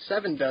Episode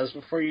 7 does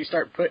before you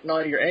start putting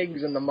all your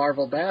eggs in the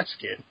Marvel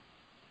basket.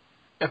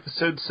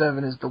 Episode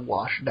 7 is the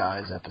Wash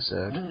Dies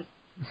episode.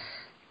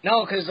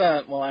 No, because,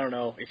 I don't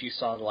know if you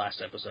saw the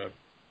last episode.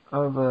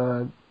 Of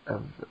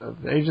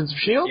Agents of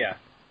S.H.I.E.L.D.? Yeah.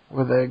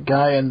 Where the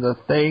guy in the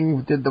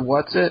thing did the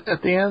what's-it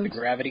at the end? The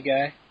gravity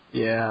guy?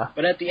 Yeah.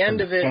 But at the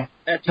end of it...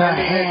 The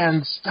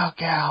hand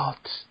stuck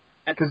out.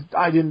 Because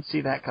I didn't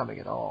see that coming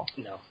at all.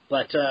 No.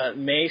 But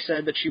May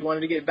said that she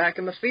wanted to get back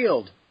in the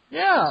field.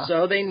 Yeah.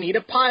 So they need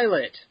a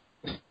pilot.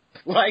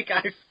 Like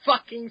I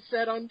fucking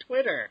said on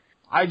Twitter.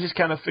 I just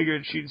kind of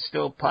figured she'd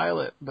still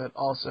pilot, but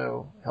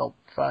also help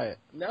fight.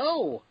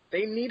 No.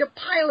 They need a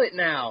pilot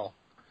now.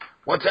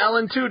 What's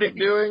Alan Tudyk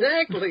doing?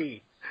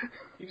 Exactly.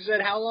 You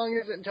said, how long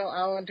is it until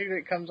Alan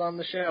Tudyk comes on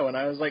the show? And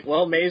I was like,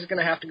 well, May's going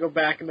to have to go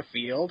back in the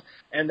field,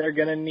 and they're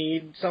going to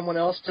need someone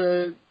else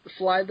to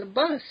fly the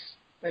bus.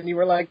 And you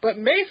were like, but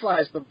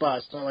Mayfly's the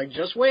bust. And I'm like,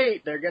 just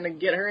wait. They're going to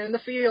get her in the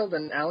field,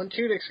 and Alan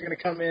Tudyk's going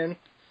to come in.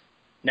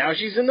 Now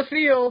she's in the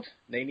field.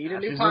 They need a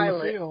new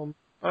pilot. In the field.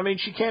 I mean,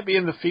 she can't be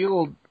in the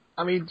field.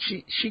 I mean,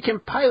 she can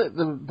pilot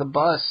the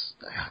bus.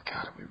 Oh,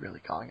 God, are we really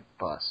calling it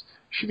the bus?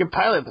 She can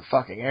pilot the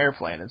fucking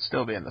airplane and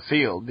still be in the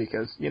field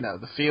because,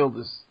 the field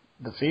is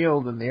the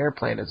field and the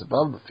airplane is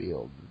above the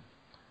field.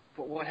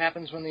 But what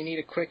happens when they need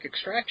a quick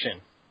extraction?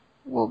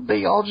 Well,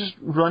 they all just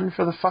run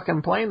for the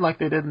fucking plane like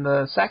they did in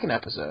the second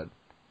episode.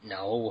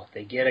 No,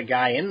 they get a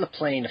guy in the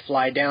plane to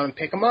fly down and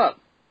pick him up.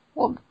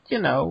 Well,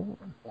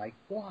 Like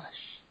Wash.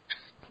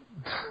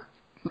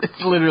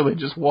 It's literally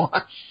just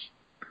Wash.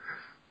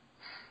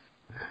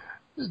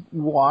 Just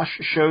Wash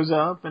shows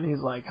up and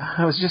he's like,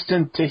 I was just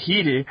in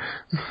Tahiti.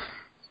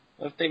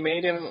 If they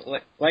made him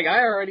like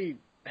I already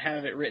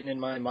have it written in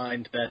my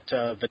mind that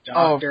the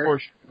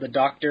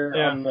doctor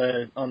on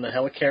the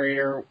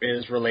helicarrier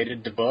is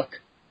related to Book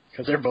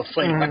because they're both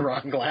played by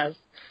Ron Glass.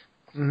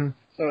 Mm-hmm.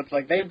 So it's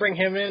like they bring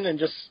him in and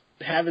just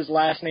have his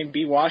last name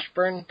be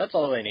Washburn. That's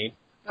all they need.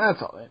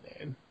 That's all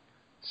they need.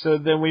 So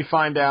then we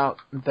find out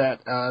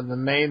that the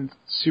main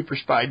super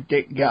spy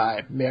Dick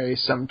guy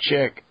marries some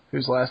chick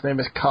whose last name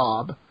is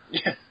Cobb.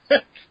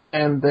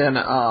 And then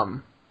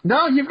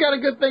no, you've got a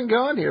good thing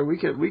going here. We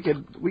could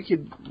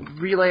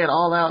relay it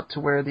all out to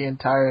where the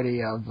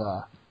entirety of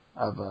the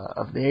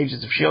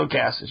Agents of S.H.I.E.L.D.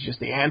 cast is just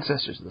the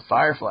ancestors of the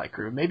Firefly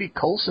crew. Maybe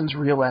Coulson's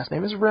real last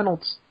name is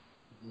Reynolds.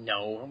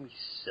 No, don't be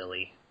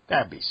silly.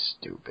 That'd be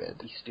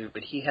stupid.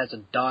 He has a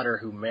daughter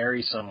who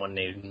marries someone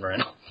named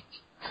Reynolds.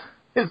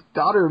 His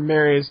daughter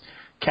marries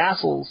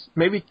Castle's.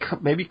 Maybe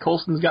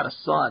Coulson's got a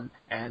son,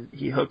 and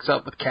he hooks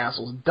up with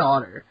Castle's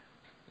daughter.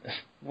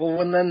 Well,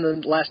 wouldn't then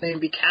the last name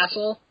be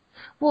Castle?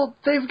 Well,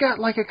 they've got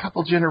like a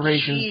couple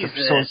generations to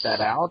sort that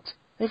out.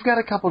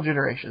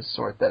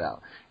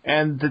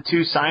 And the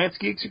two science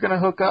geeks are going to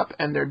hook up,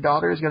 and their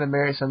daughter is going to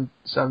marry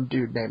some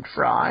dude named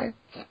Fry.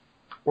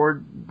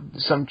 Or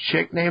some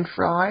chick named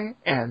Fry,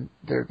 and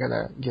they're going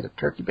to get a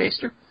turkey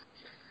baster.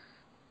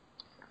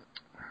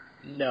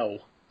 No.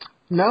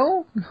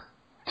 No?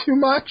 Too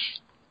much?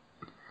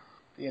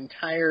 The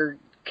entire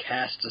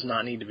cast does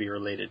not need to be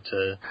related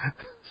to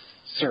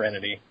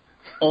Serenity.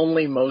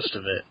 Only most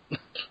of it.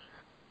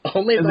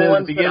 Only the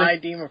ones that I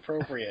deem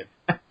appropriate.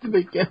 At the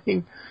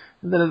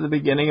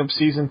beginning of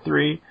season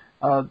 3,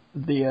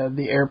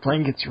 the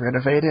airplane gets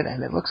renovated,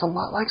 and it looks a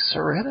lot like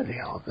Serenity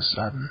all of a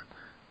sudden.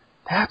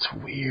 That's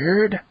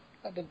weird.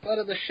 The butt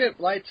of the ship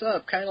lights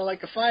up, kind of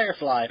like a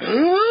firefly.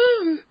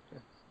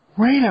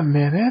 Wait a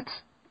minute.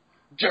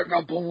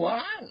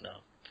 No.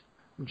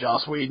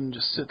 Joss Whedon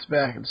just sits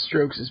back and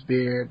strokes his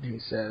beard, and he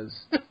says,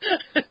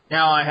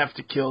 now I have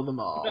to kill them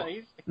all.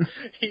 No,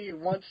 he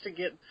wants to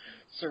get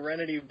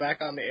Serenity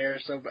back on the air,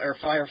 or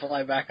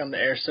Firefly back on the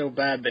air so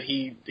bad that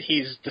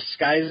he's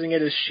disguising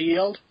it as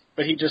S.H.I.E.L.D.,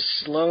 but he just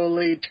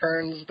slowly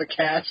turns the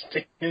cast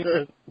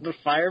into the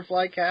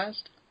Firefly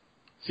cast.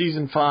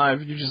 Season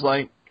 5, you're just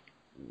like,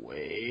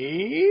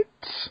 wait?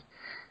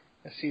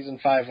 Season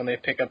 5, when they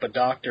pick up a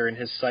doctor and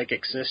his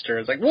psychic sister,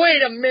 it's like,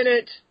 wait a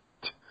minute!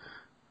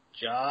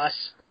 Joss.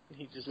 And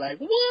he's just like,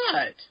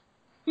 what?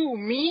 Who,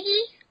 me?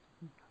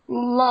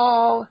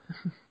 Lol.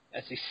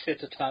 As he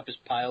sits atop his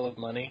pile of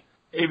money.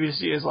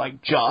 ABC is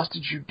like, Joss,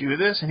 did you do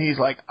this? And he's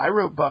like, I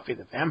wrote Buffy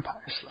the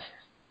Vampire Slayer.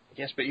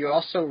 Yes, but you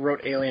also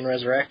wrote Alien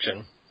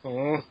Resurrection.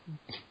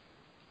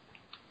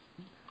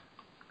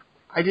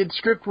 I did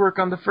script work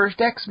on the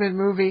first X-Men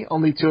movie.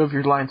 Only 2 of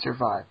your lines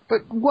survived.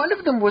 But one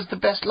of them was the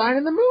best line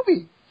in the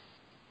movie.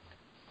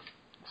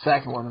 The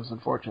second one was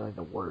unfortunately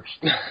the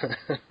worst.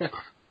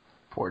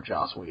 Poor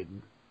Joss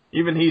Whedon.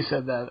 Even he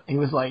said that. He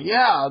was like,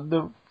 yeah,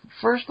 the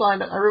first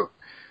line, I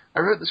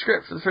wrote the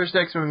script for the first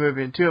X-Men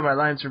movie and 2 of my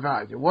lines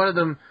survived. And one of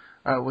them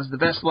was the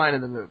best line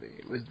in the movie.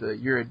 It was the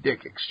 "You're a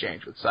Dick"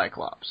 exchange with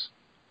Cyclops.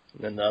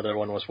 And then the other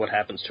one was what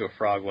happens to a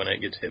frog when it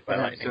gets hit by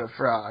lightning. To a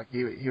frog.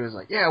 He was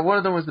like, yeah, one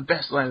of them was the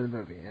best line in the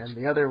movie, and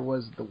the other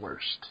was the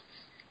worst.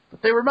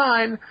 But they were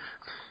mine.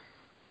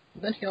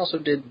 And then he also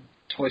did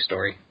Toy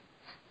Story.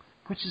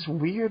 Which is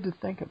weird to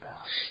think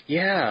about.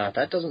 Yeah,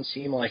 that doesn't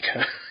seem like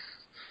a...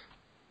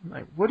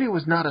 Like, Woody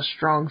was not a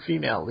strong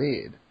female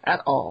lead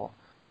at all.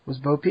 Was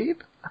Bo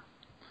Peep?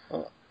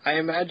 Well, I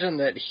imagine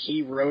that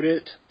he wrote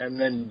it, and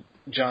then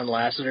John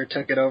Lasseter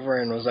took it over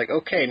and was like,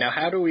 okay, now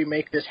how do we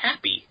make this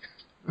happy?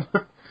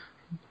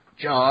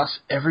 Joss,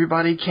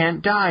 everybody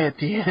can't die at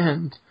the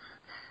end.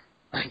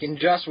 Like in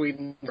Joss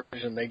Whedon's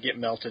version, they get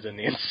melted in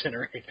the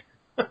incinerator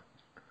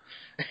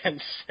and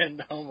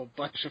send home a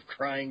bunch of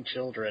crying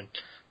children.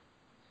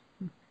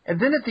 And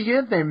then at the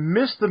end, they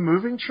miss the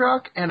moving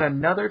truck, and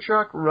another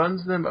truck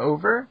runs them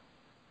over.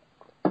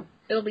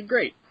 It'll be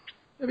great.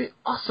 It'll be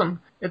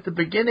awesome. At the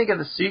beginning of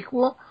the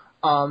sequel,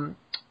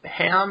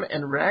 Ham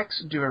and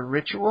Rex do a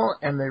ritual,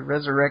 and they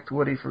resurrect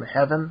Woody from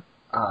heaven.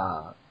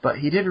 But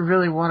he didn't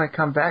really want to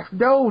come back.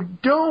 No,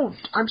 don't!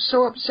 I'm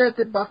so upset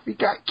that Buffy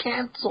got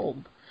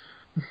canceled.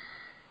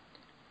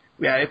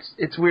 Yeah,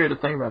 it's weird to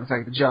think about the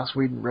fact that Joss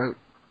Whedon wrote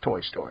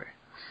Toy Story.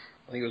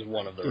 I think he was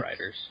one of the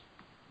writers.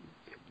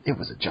 It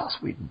was a Joss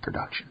Whedon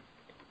production.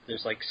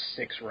 There's like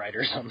 6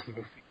 writers on the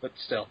movie, but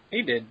still,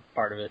 he did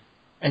part of it.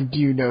 And do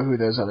you know who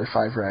those other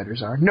 5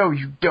 writers are? No,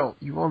 you don't.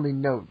 You only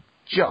know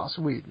Joss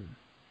Whedon.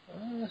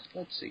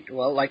 Let's see.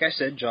 Well, like I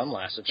said, John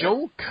Lasseter.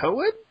 Joel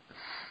Cohen?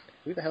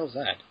 Who the hell is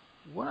that?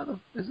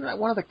 Isn't that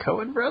one of the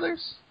Cohen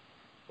brothers?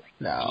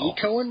 No.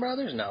 The Cohen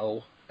brothers?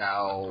 No.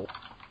 No.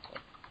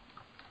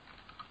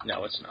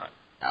 No, it's not.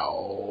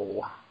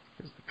 No.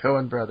 Because the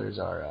Cohen brothers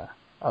are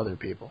other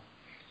people.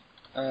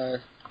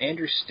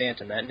 Andrew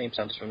Stanton. That name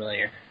sounds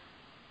familiar.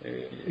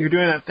 You're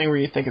doing that thing where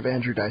you think of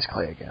Andrew Dice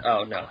Clay again.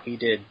 Oh, no. He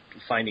did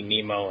Finding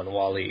Nemo and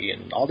WALL-E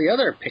and all the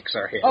other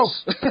Pixar hits. Oh,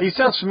 he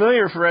sounds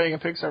familiar for writing a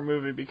Pixar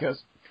movie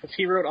because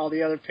he wrote all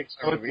the other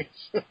Pixar movies.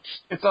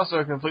 It's also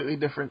a completely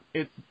different...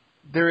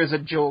 There is a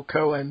Joel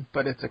Cohen,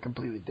 but it's a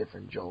completely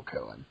different Joel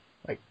Cohen.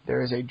 Like,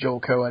 there is a Joel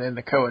Cohen in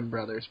the Cohen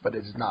brothers, but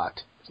it's not...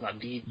 It's not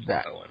the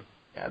that. Cohen.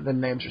 Yeah, the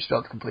names are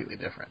spelled completely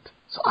different.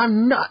 So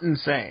I'm not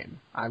insane.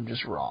 I'm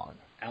just wrong.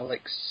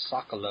 Alex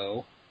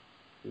Sokolow,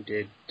 who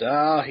did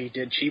he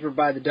did Cheaper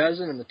by the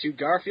Dozen and the 2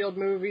 Garfield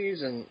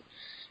movies, and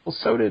well,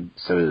 so did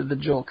the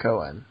Joel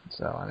Cohen.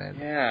 So I mean,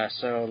 yeah.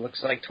 So it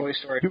looks like Toy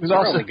Story was a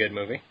also really good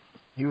movie.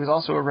 He was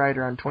also a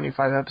writer on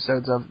 25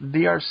 episodes of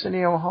The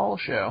Arsenio Hall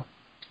Show.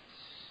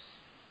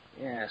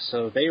 Yeah,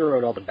 so they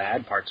wrote all the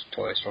bad parts of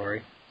Toy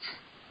Story.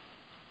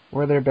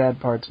 Were there bad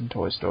parts in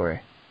Toy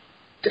Story?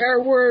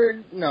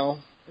 No.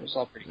 It was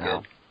all pretty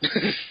good.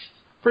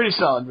 Pretty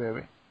solid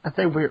movie. I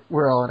think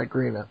we're all in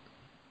agreement.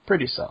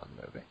 Pretty solid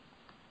movie.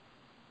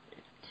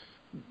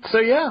 So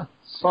yeah,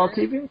 fall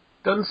TV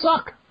doesn't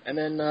suck. And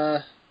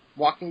then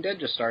Walking Dead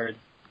just started.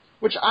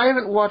 Which I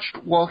haven't watched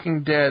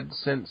Walking Dead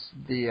since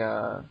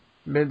the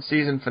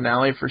mid-season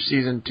finale for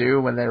season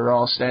 2 when they were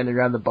all standing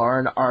around the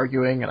barn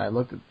arguing, and I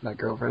looked at my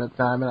girlfriend at the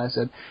time and I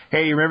said,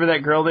 "Hey, you remember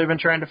that girl they've been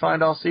trying to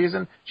find all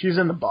season? She's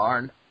in the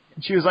barn."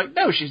 And she was like,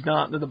 "No, she's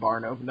not." And then the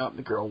barn opened up and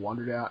the girl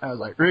wandered out. I was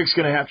like, "Rick's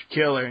going to have to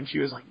kill her." And she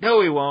was like,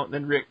 "No, he won't." And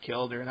then Rick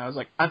killed her. And I was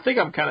like, I think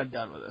I'm kind of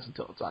done with this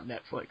until it's on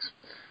Netflix.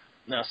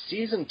 Now,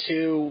 season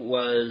 2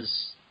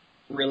 was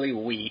really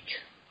weak.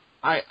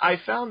 I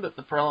found that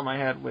the problem I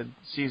had with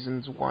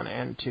seasons 1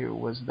 and 2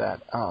 was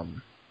that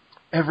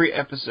every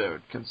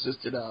episode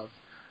consisted of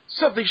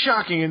something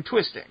shocking and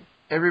twisting.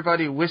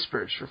 Everybody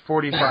whispers for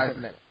 45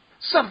 minutes.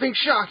 Something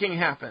shocking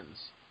happens.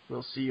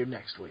 We'll see you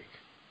next week.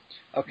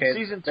 Okay,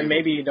 then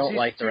maybe you don't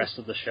like the rest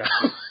of the show.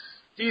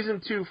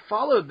 Season 2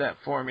 followed that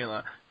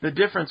formula. The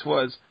difference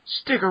was,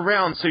 stick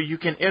around so you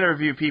can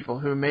interview people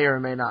who may or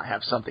may not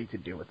have something to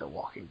do with The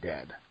Walking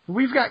Dead.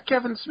 We've got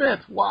Kevin Smith.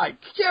 Why?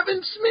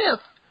 Kevin Smith!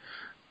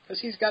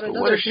 Because he's got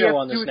another show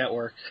on this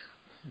network.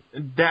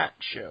 That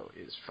show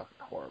is fucking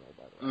horrible,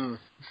 by the way.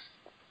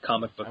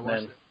 Comic Book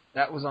Men.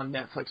 That was on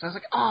Netflix. I was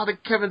like, oh, the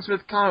Kevin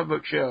Smith comic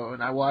book show.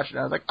 And I watched it.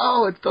 I was like,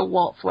 oh, it's the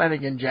Walt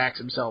Flanagan jacks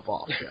himself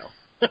off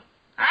show.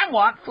 I'm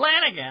Walt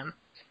Flanagan.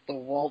 The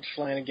Walt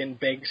Flanagan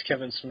begs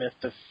Kevin Smith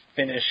to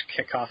finish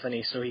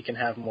Cacophony so he can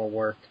have more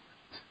work.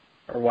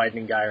 Or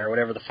Widening Guy, or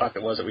whatever the fuck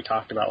it was that we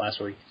talked about last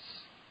week.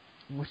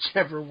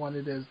 Whichever one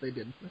it is, they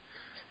did.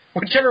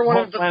 Whichever one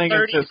of the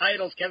 30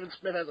 titles Kevin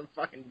Smith hasn't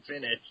fucking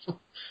finished.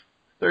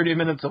 30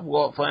 minutes of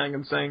Walt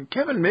Flanagan saying,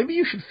 "Kevin, maybe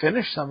you should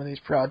finish some of these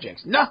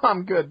projects." "No,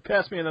 I'm good.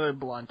 Pass me another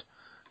blunt."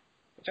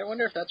 Which I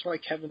wonder if that's why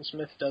Kevin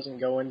Smith doesn't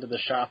go into the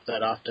shop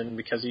that often,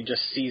 because he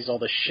just sees all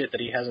the shit that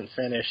he hasn't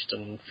finished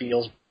and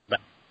feels bad.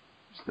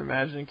 Just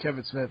imagining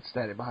Kevin Smith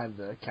standing behind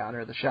the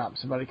counter of the shop.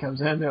 Somebody comes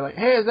in, they're like,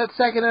 "Hey, is that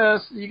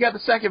you got the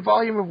second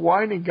volume of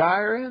Winding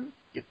Guy in?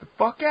 Get the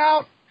fuck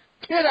out.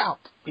 Get out."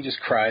 He just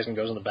cries and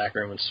goes in the back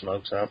room and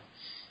smokes up.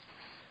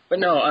 But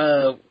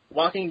no,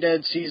 Walking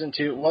Dead Season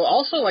 2, well,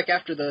 also, like,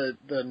 after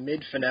the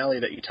mid-finale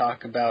that you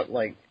talk about,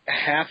 like,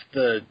 half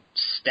the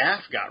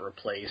staff got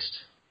replaced.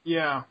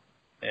 Yeah.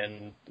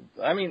 And,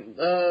 I mean,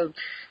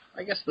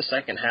 I guess the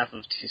second half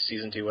of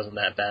Season 2 wasn't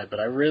that bad, but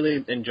I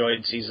really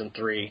enjoyed Season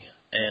 3,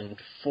 and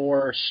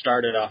 4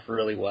 started off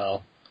really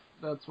well.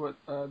 That's what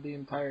the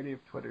entirety of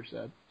Twitter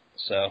said.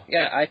 So,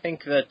 yeah, I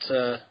think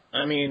that,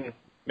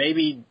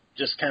 maybe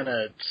just kind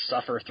of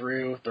suffer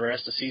through the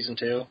rest of Season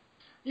 2.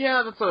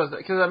 Yeah, that's what I was...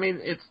 Because, I mean,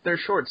 they're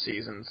short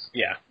seasons.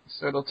 Yeah.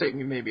 So it'll take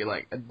me maybe,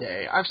 like, a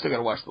day. I've still got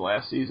to watch the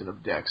last season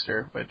of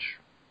Dexter, which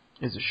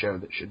is a show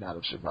that should not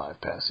have survived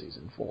past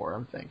Season 4,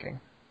 I'm thinking.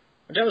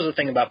 But that was the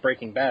thing about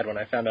Breaking Bad when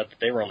I found out that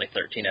they were only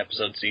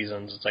 13-episode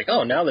seasons. It's like,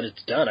 oh, now that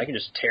it's done, I can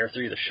just tear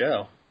through the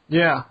show.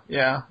 Yeah.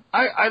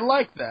 I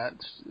like that.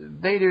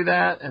 They do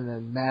that, and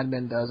then Mad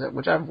Men does it,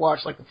 which I've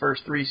watched, like, the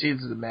first 3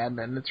 seasons of Mad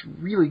Men, and it's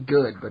really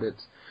good, but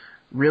it's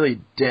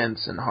really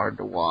dense and hard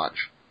to watch.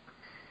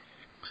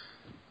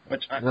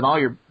 Then all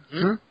your...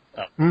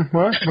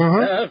 What?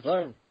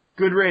 Uh-huh.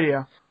 Good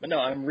radio. But no,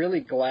 I'm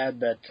really glad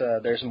that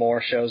there's more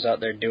shows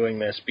out there doing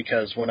this,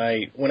 because when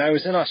I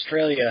was in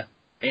Australia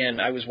and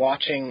I was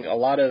watching a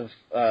lot of,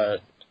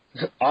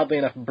 oddly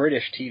enough,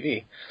 British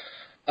TV,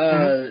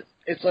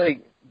 it's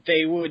like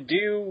they would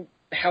do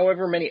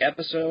however many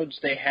episodes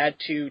they had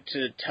to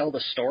tell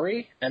the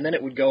story, and then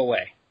it would go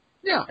away.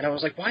 Yeah. And I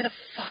was like, why the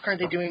fuck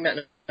aren't they doing that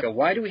now?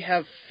 Why do we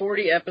have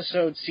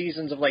 40-episode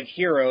seasons of, like,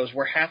 Heroes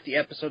where half the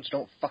episodes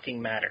don't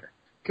fucking matter?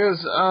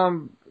 Because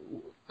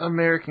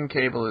American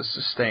cable is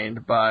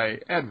sustained by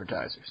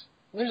advertisers.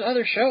 There's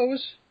other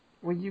shows.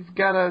 Well, you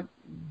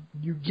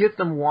get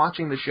them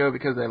watching the show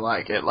because they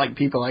like it. Like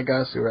people like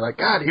us who are like,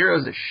 God,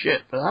 Heroes is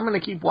shit, but I'm going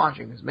to keep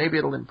watching because maybe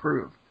it'll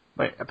improve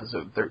by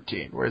episode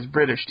 13. Whereas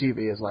British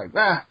TV is like,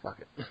 fuck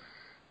it.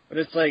 But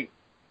it's like,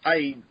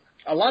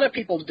 a lot of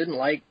people didn't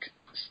like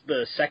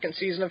the second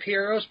season of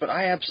Heroes, but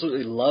I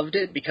absolutely loved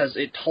it because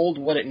it told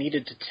what it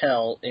needed to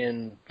tell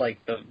in,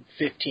 like, the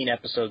 15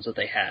 episodes that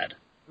they had.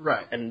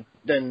 Right. And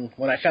then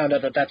when I found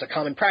out that that's a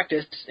common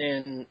practice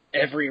in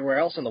everywhere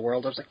else in the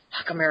world, I was like,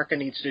 fuck, America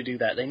needs to do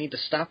that. They need to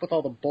stop with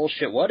all the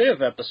bullshit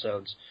what-if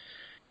episodes.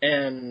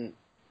 And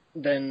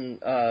then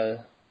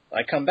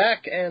I come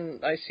back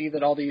and I see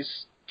that all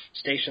these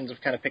stations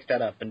have kind of picked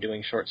that up and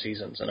doing short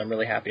seasons, and I'm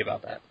really happy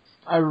about that.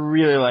 I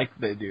really like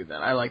that they do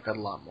that. I like that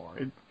a lot more.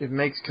 It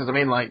makes, because I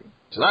mean, like,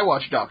 so I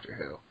watch Doctor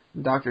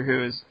Who. Doctor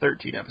Who is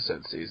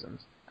 13-episode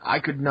seasons. I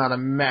could not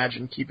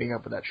imagine keeping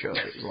up with that show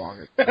as long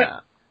as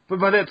that. But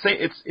by that same,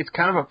 it's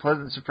kind of a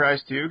pleasant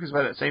surprise too, because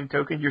by that same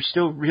token, you're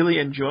still really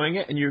enjoying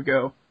it, and you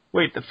go,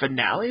 wait, the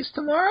finale's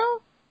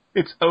tomorrow?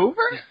 It's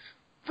over?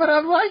 But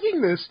I'm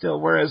liking this still.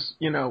 Whereas,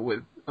 you know,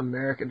 with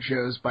American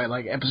shows, by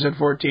like episode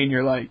 14,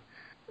 you're like,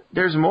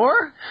 there's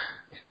more?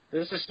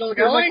 This is still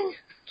going?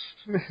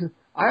 Like,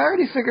 I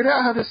already figured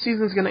out how this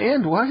season's going to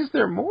end. Why is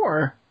there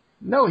more?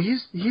 No,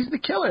 he's the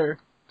killer.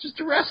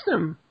 Just arrest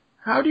him.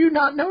 How do you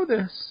not know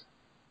this?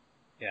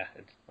 Yeah,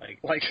 it's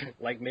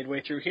like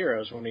midway through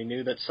Heroes when we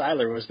knew that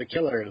Siler was the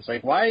killer. It's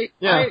like, why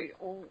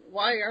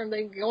aren't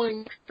they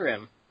going after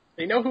him?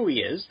 They know who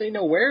he is. They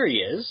know where he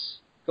is.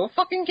 Go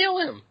fucking kill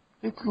him.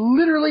 It's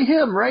literally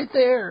him right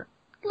there.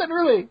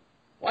 Literally.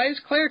 Why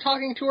is Claire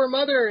talking to her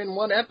mother in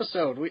one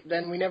episode?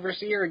 Then we never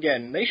see her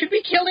again. They should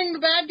be killing the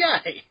bad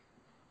guy.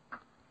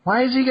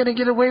 Why is he going to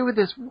get away with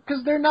this?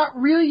 Because they're not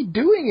really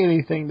doing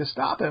anything to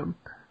stop him.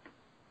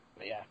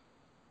 But yeah.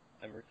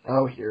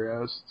 Oh,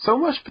 Heroes. So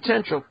much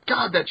potential.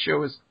 God, that show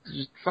was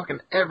just fucking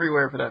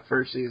everywhere for that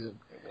first season.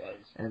 It was.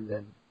 And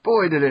then,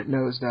 boy, did it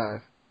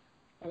nosedive.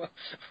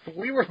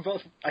 We were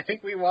both, I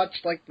think we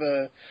watched, like,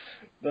 the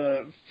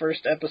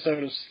first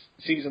episode of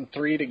season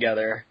 3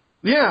 together.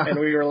 Yeah. And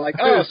we were like,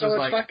 oh, so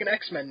it's fucking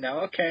X-Men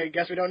now. Okay, I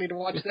guess we don't need to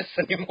watch this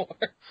anymore.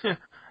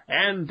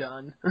 And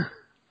done.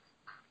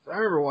 I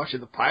remember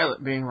watching the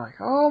pilot being like,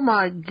 oh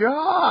my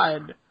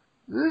god,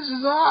 this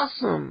is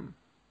awesome.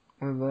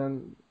 And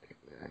then,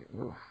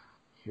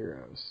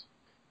 Heroes.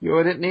 You know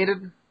what it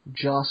needed?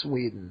 Joss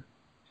Whedon.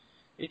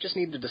 It just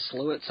needed to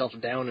slow itself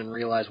down and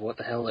realize what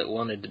the hell it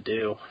wanted to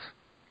do.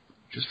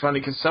 Which is funny,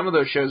 because some of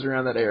those shows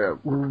around that era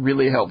were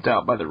really helped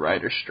out by the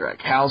writer's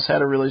strike. House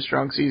had a really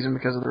strong season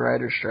because of the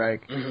writer's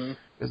strike,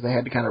 because they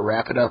had to kind of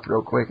wrap it up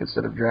real quick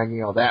instead of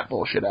dragging all that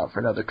bullshit out for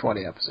another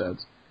 20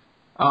 episodes.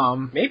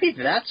 Maybe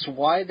that's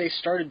why they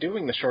started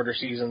doing the shorter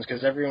seasons,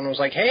 because everyone was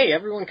like, hey,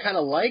 everyone kind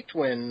of liked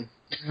when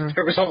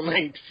there was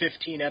only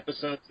 15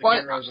 episodes of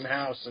Heroes and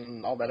House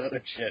and all that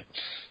other shit.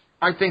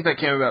 I think that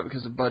came about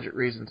because of budget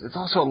reasons. It's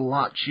also a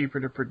lot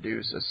cheaper to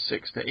produce a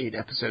 6 to 8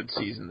 episode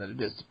season than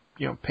it is to,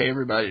 pay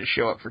everybody to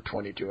show up for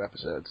 22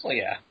 episodes. Well,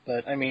 yeah,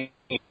 but I mean,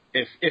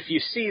 if you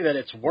see that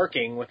it's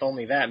working with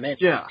only that many,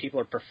 people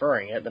are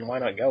preferring it, then why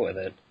not go with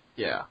it?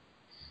 Yeah.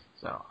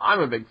 So, I'm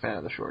a big fan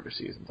of the shorter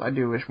seasons. I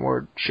do wish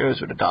more shows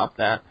would adopt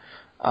that.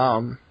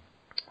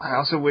 I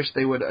also wish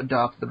they would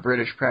adopt the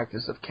British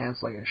practice of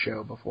canceling a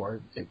show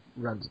before it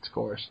runs its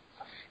course.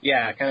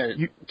 Yeah, kind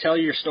of tell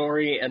your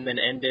story and then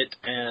end it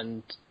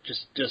and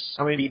just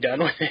be done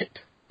with it.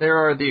 There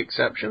are the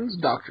exceptions.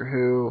 Doctor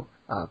Who,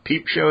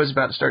 Peep Show is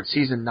about to start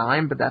season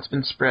 9, but that's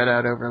been spread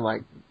out over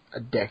like a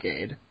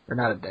decade. Or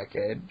not a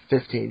decade,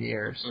 15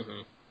 years.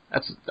 Mm-hmm.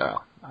 That's,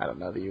 I don't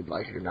know that you'd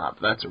like it or not,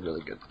 but that's a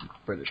really good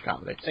British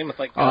comedy. Same with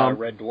like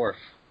Red Dwarf.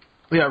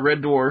 Yeah,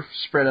 Red Dwarf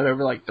spread out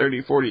over like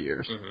 30, 40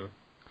 years. Mm-hmm.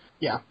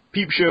 Yeah,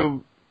 Peep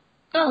Show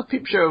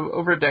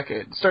over a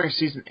decade, starting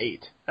season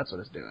 8. That's what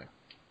it's doing.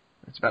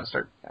 It's about to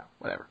start. Yeah,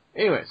 whatever.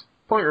 Anyways,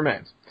 point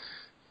remains.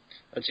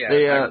 But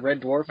yeah,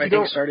 Red Dwarf I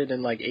think started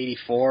in like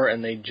 84,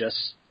 and they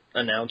just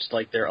announced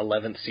like their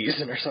 11th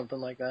season or something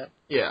like that.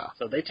 Yeah.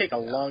 So they take a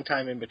long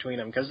time in between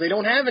them because they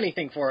don't have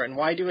anything for it. And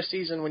why do a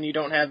season when you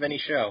don't have any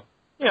show?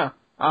 Yeah.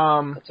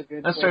 That's a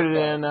good. That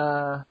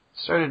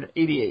started in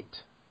 88.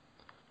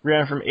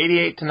 Ran from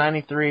 88 to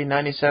 93,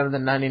 97 to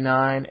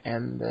 99,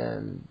 and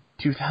then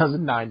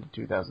 2009 to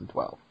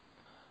 2012.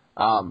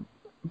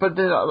 But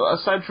then,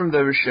 aside from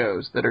those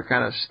shows that are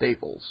kind of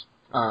staples,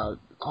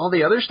 all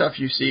the other stuff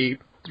you see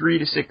 3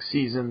 to 6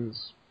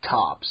 seasons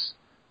tops.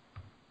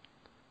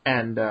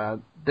 And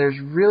there's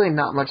really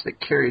not much that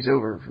carries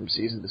over from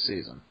season to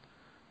season.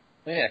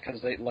 Yeah,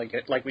 because they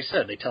like we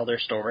said, they tell their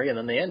story and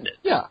then they end it.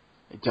 Yeah,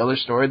 they tell their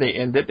story, they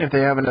end it. If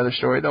they have another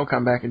story, they'll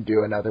come back and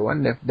do another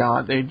one. If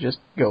not, they just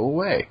go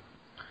away.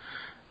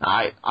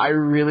 I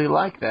really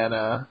like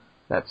that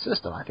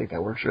system. I think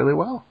that works really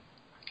well.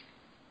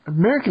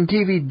 American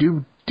TV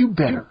do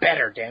better. Do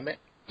better, damn it.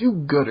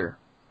 do-gooder.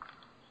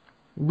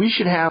 We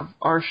should have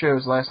our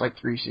shows last like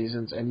 3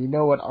 seasons, and you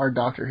know what our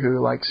Doctor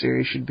Who-like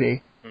series should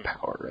be?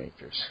 Power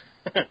Rangers.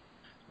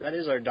 That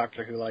is our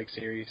Doctor Who-like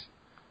series.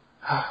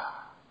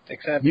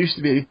 Except used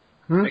to be.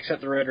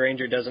 Except the Red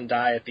Ranger doesn't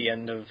die at the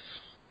end of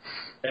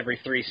every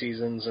 3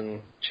 seasons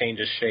and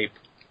changes shape.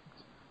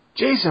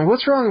 Jason,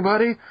 what's wrong,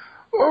 buddy?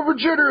 I'm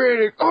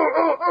regenerating.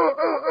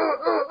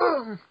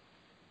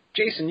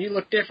 Jason, you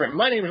look different.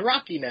 My name's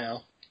Rocky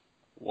now.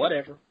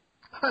 Whatever.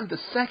 I'm the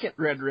second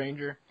Red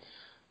Ranger.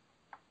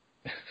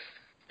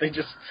 They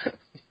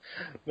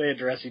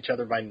address each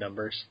other by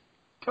numbers.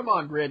 Come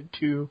on, Red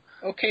 2.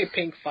 Okay,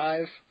 Pink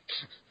 5.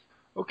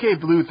 Okay,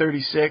 Blue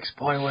 36.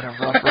 Boy, what a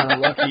rough run of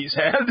luck he's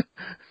had.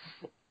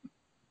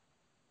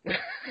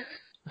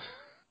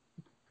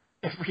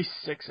 Every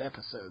 6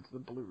 episodes, the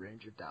Blue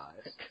Ranger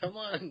dies. Come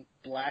on,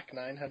 Black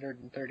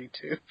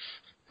 932.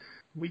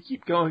 We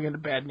keep going into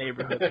bad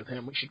neighborhoods with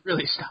him. We should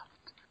really stop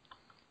it.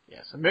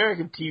 Yes,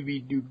 American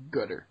TV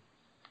do-gooder.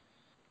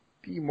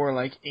 Be more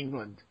like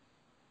England.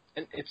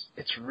 And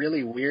it's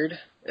really weird.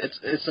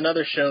 It's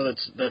another show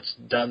that's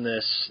done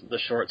the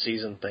short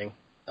season thing.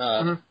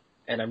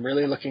 And I'm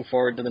really looking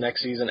forward to the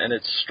next season, and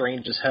it's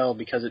strange as hell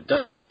because it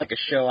does like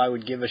a show I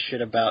would give a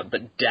shit about,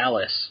 but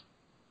Dallas.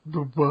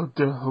 What?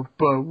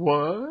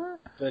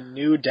 The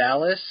new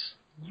Dallas.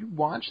 You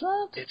watch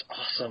that? It's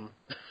awesome.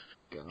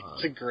 God.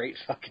 It's a great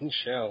fucking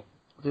show.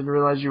 Didn't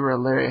realize you were a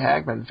Larry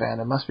Hagman fan.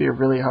 It must be a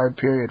really hard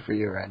period for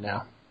you right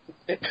now.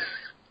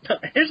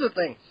 Here's the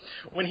thing.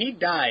 When he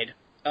died,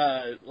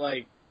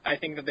 I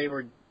think that they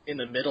were in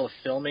the middle of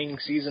filming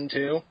season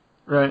 2.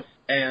 Right.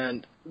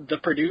 And the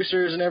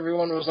producers and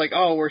everyone was like,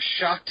 "Oh, we're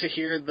shocked to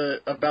hear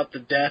about the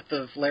death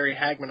of Larry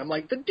Hagman." I'm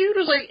like, the dude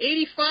was like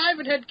 85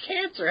 and had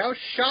cancer. How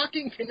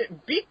shocking can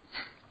it be?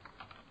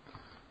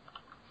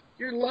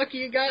 You're lucky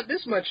you got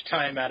this much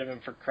time out of him,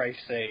 for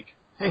Christ's sake.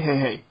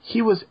 Hey.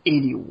 He was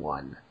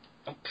 81.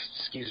 Oh,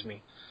 excuse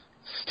me.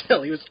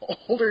 Still, he was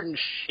older than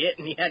shit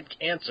and he had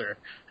cancer.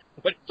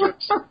 What?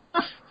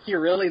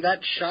 You're really that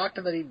shocked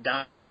that he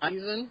died? Are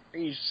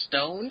you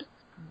stoned?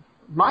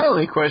 My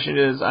only question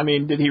is,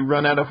 did he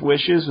run out of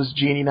wishes? Was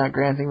Genie not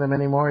granting them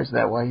anymore? Is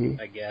that why he...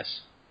 I guess.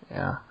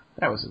 Yeah,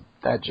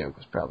 that joke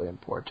was probably in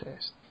poor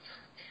taste.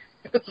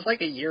 It was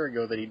like a year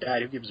ago that he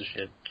died. Who gives a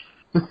shit?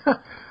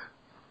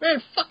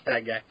 Man, fuck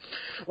that guy.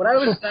 What I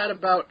was sad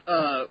about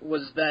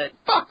was that...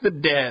 Fuck the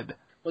dead!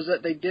 Was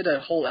that they did a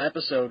whole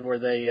episode where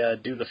they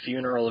do the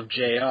funeral of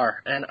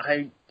JR, and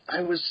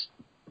I was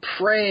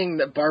praying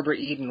that Barbara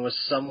Eden was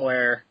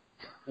somewhere,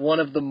 one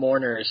of the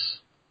mourners.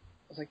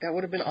 I was like, that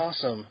would have been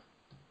awesome.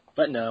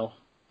 But no.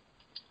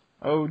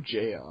 Oh,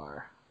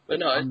 JR. But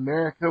no.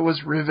 America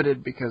was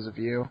riveted because of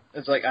you.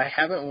 It's like, I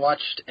haven't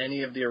watched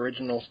any of the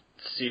original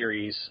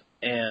series,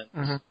 and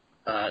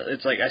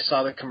it's like I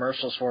saw the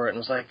commercials for it, and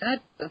was like,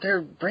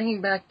 they're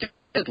bringing back...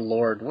 Good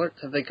Lord, what?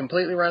 Have they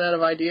completely run out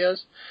of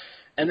ideas?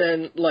 And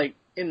then,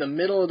 in the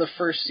middle of the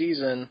first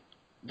season,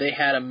 they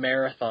had a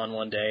marathon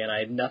one day, and I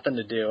had nothing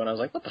to do, and I was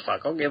like, what the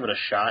fuck, I'll give it a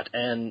shot,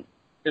 and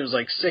it was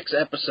 6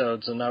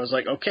 episodes, and I was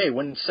like, okay,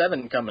 when's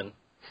 7 coming?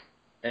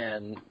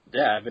 And,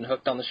 yeah, I've been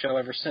hooked on the show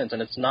ever since,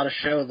 and it's not a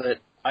show that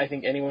I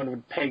think anyone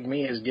would peg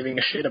me as giving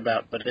a shit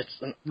about, but it's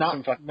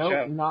some fucking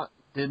show.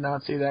 Did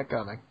not see that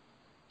coming.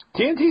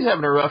 TNT's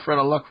having a rough run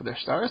of luck for their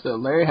stars, though.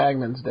 Larry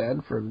Hagman's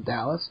dead from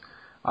Dallas.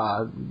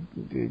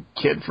 The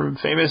kid from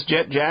Famous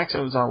Jet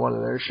Jackson was on one of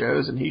their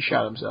shows, and he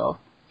shot himself.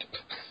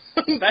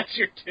 That's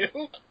your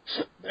 2?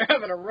 They're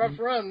having a rough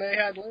run. They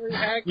had Larry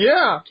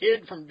Hagman,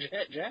 kid from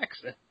Jet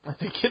Jackson.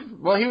 The kid,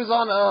 he was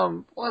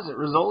on, what was it,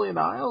 Rizzoli and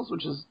Isles,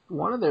 which is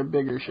one of their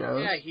bigger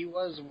shows. Yeah, he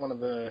was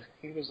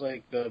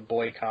like the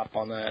boy cop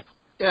on that.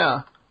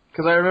 Yeah,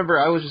 because I remember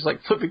I was just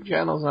flipping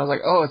channels, and I was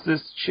like, oh, it's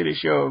this shitty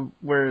show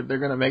where they're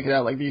going to make it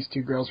out like these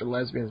 2 girls are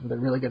lesbians, but they're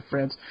really good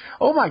friends.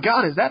 Oh my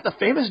god, is that the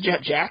Famous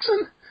Jet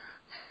Jackson?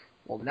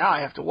 Well, now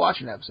I have to watch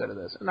an episode of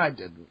this. And I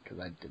didn't, because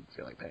I didn't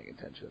feel like paying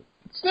attention.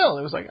 But still,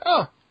 it was like,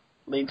 oh,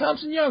 Lee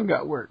Thompson-Young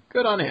got work.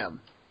 Good on him.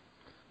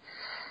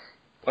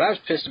 What I was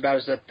pissed about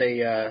is that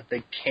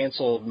they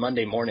canceled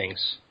Monday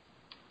Mornings,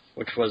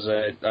 which was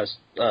a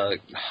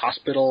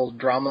hospital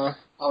drama.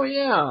 Oh,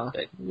 yeah.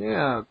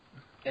 Yeah.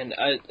 And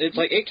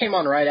it came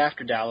on right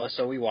after Dallas,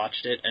 so we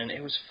watched it, and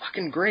it was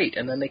fucking great.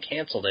 And then they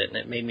canceled it, and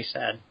it made me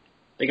sad.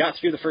 They got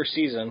through the first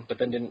season, but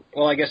then didn't...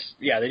 Well, I guess,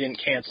 yeah, they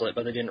didn't cancel it,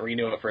 but they didn't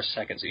renew it for a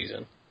second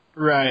season.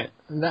 Right.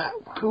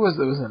 Who was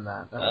in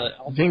that?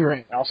 Ving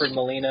Rhames. Alfred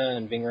Molina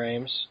and Ving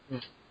Rhames.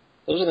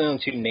 Those are the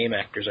only 2 name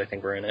actors I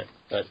think were in it.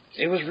 But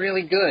it was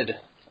really good.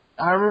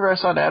 I remember I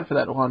saw an ad for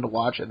that and wanted to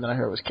watch it, and then I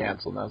heard it was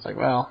canceled, and I was like,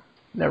 well,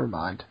 never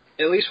mind.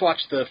 At least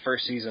watch the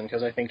first season,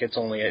 because I think it's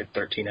only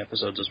 13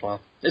 episodes as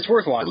well. It's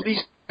worth watching.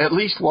 At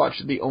least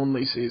watch the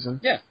only season.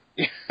 Yeah.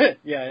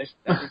 Yeah,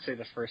 I did say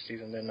the first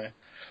season, didn't I?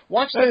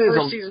 Watch the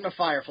first season of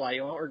Firefly.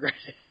 You won't regret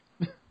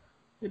it.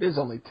 It is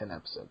only 10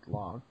 episodes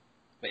long.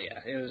 But yeah,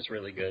 it was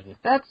really good.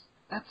 That's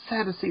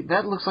sad to see.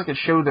 That looks like a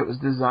show that was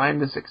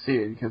designed to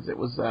succeed, because it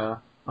was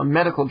a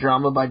medical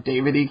drama by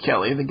David E.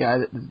 Kelley, the guy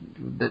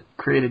that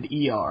created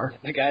ER.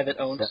 The guy that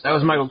owns... That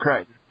was Michael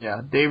Crichton.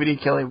 Yeah, David E.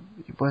 Kelly,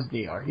 he wasn't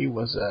ER. He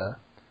was,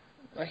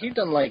 He'd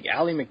done, like,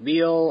 Ally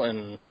McBeal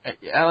and...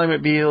 Ally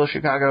McBeal,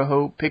 Chicago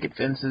Hope, Picket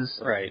Fences.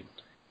 Right.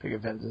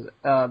 Picket Fences.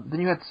 Then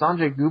you had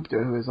Sanjay Gupta,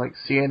 who is, like,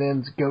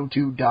 CNN's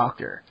go-to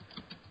doctor.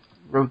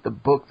 Wrote the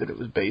book that it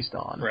was based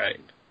on. Right.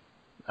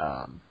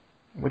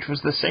 Which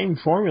was the same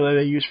formula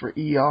they used for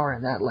ER,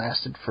 and that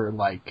lasted for,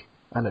 like,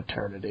 an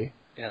eternity.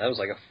 Yeah, that was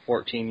like a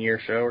 14-year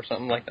show or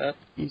something like that.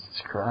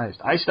 Jesus Christ.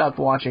 I stopped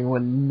watching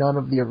when none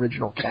of the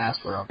original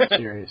cast were on the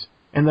series.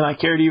 And then I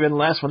cared even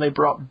less when they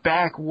brought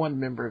back one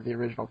member of the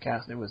original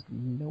cast, and it was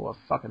Noah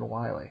fucking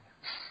Wiley.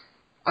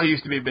 I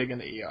used to be big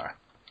into ER.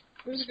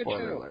 It was a good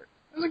Spoiler show. alert.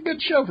 It was a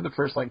good show for the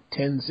first, like,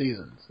 10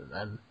 seasons. And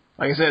then,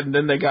 like I said,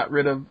 then they got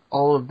rid of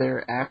all of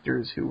their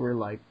actors who were,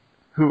 like,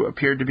 who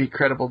appeared to be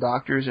credible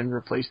doctors and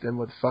replaced them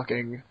with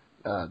fucking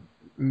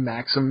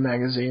Maxim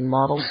magazine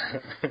models.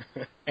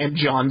 And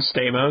John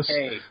Stamos.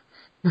 Hey.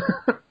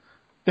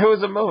 There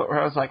was a moment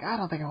where I was like, I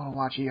don't think I want to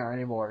watch ER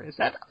anymore. Is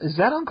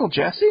that Uncle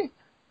Jesse?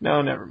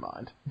 No, never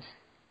mind.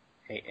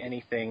 Hey,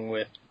 anything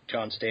with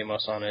John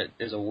Stamos on it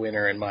is a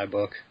winner in my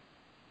book.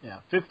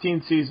 Yeah,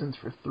 15 seasons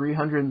for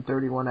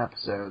 331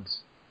 episodes.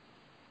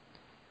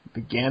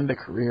 Began the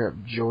career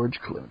of George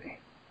Clooney.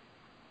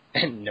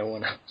 And no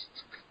one else.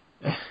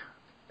 No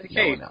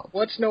hey, one else.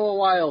 what's Noah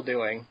Weil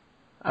doing?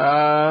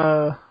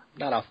 Not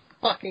a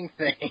fucking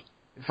thing.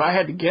 If I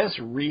had to guess,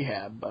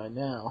 Rehab by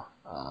now.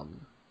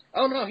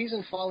 Oh no, he's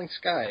in Falling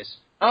Skies.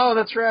 Oh,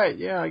 that's right.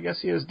 Yeah, I guess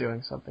he is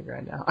doing something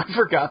right now. I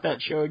forgot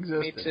that show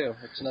existed. Me too.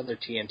 It's another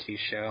TNT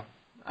show.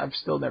 I've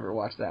still never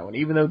watched that one,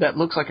 even though that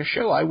looks like a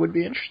show I would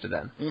be interested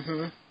in.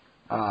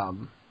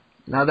 Mm-hmm.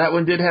 Now, that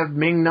one did have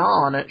Ming Na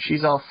on it.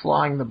 She's all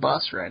flying the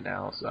bus right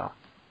now, so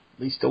at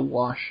least a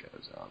Wash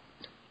shows up.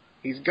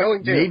 He's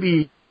going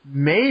to.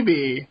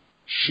 Maybe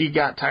she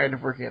got tired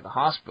of working at the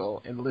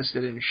hospital,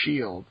 enlisted in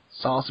S.H.I.E.L.D.,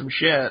 saw some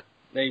shit.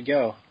 There you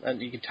go.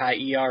 And you can tie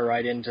ER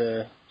right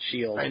into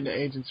S.H.I.E.L.D. Right into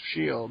Agents of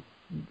S.H.I.E.L.D.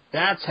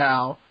 That's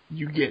how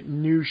you get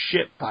new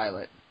shit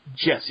pilot,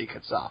 Jesse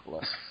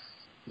Katsopoulos.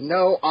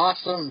 No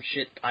awesome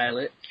shit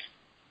pilot.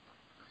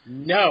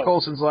 No.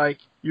 Coulson's like,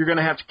 you're going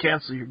to have to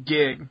cancel your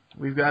gig.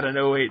 We've got an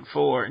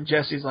 084. And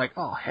Jesse's like,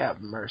 oh,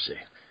 have mercy.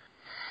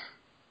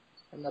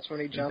 And that's when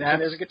he jumps in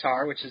his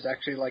guitar, which is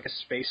actually like a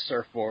space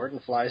surfboard,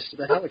 and flies to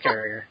the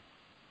helicarrier.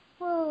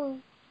 Well,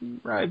 he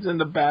rides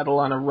into battle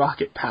on a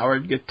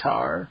rocket-powered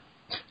guitar.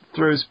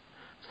 Throws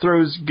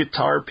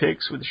guitar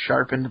picks with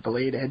sharpened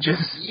blade edges.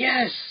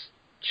 Yes!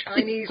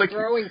 Chinese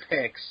throwing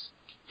picks.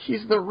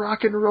 He's the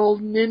rock and roll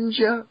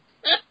ninja.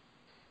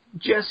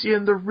 Jesse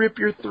and the Rip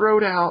Your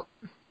Throat Out.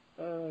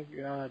 Oh,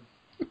 God.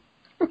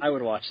 I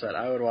would watch that.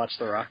 I would watch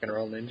the Rock and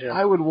Roll Ninja.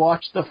 I would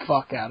watch the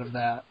fuck out of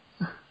that.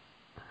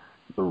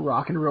 The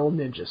Rock and Roll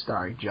Ninja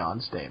starring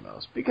John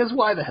Stamos. Because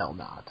why the hell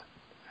not?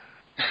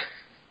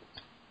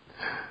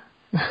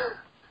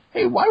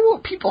 Hey, why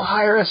won't people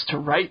hire us to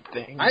write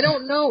things? I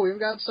don't know. We've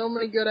got so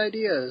many good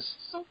ideas.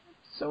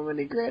 So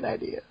many great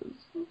ideas.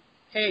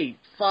 Hey,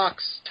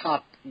 Fox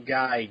top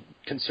guy,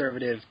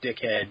 conservative,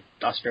 dickhead,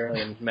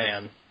 Australian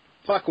man.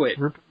 Fuckwit.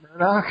 Rupert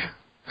Murdoch?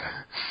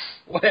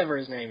 Whatever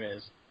his name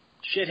is.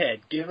 Shithead,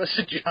 give us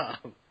a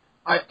job.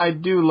 I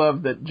do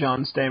love that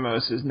John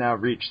Stamos has now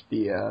reached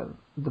the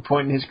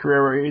point in his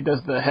career where he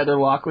does the Heather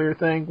Locklear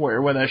thing,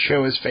 where when a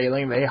show is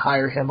failing, they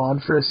hire him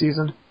on for a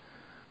season.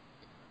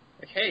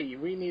 Like, hey,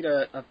 we need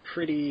a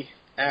pretty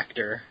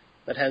actor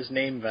that has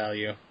name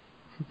value.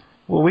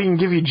 Well, we can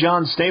give you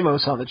John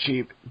Stamos on the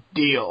cheap.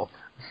 Deal.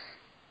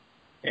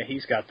 Yeah,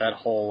 he's got that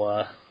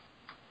whole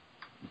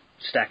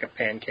stack of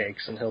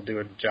pancakes, and he'll do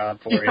a job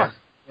for you.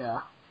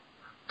 Yeah.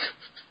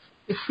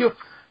 If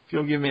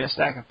you'll give me a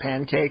stack of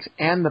pancakes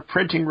and the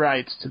printing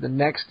rights to the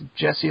next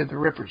Jesse and the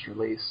Rippers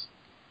release.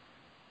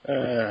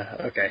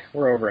 Okay,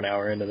 we're over an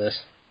hour into this.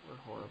 We're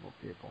horrible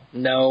people.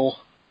 No.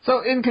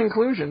 So, in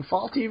conclusion,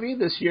 Fall TV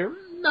this year,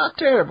 not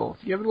terrible.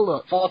 Give it a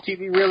look. Fall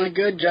TV really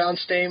good. John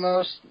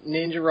Stamos,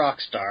 Ninja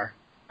Rockstar.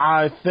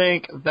 I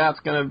think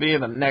that's going to be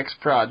the next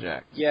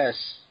project. Yes.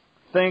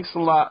 Thanks a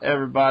lot,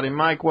 everybody.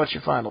 Mike, what's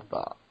your final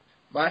thought?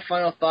 My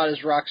final thought is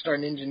Rockstar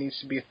Ninja needs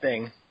to be a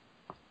thing.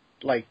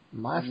 Like,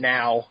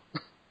 now.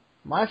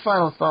 My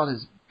final thought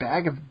is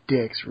Bag of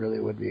Dicks really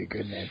would be a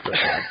good name for a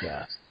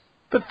podcast.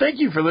 But thank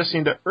you for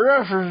listening to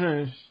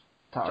Tarv.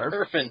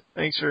 Irfin.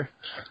 Thanks for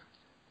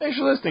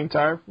listening,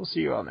 Tarv. We'll see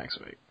you all next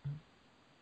week.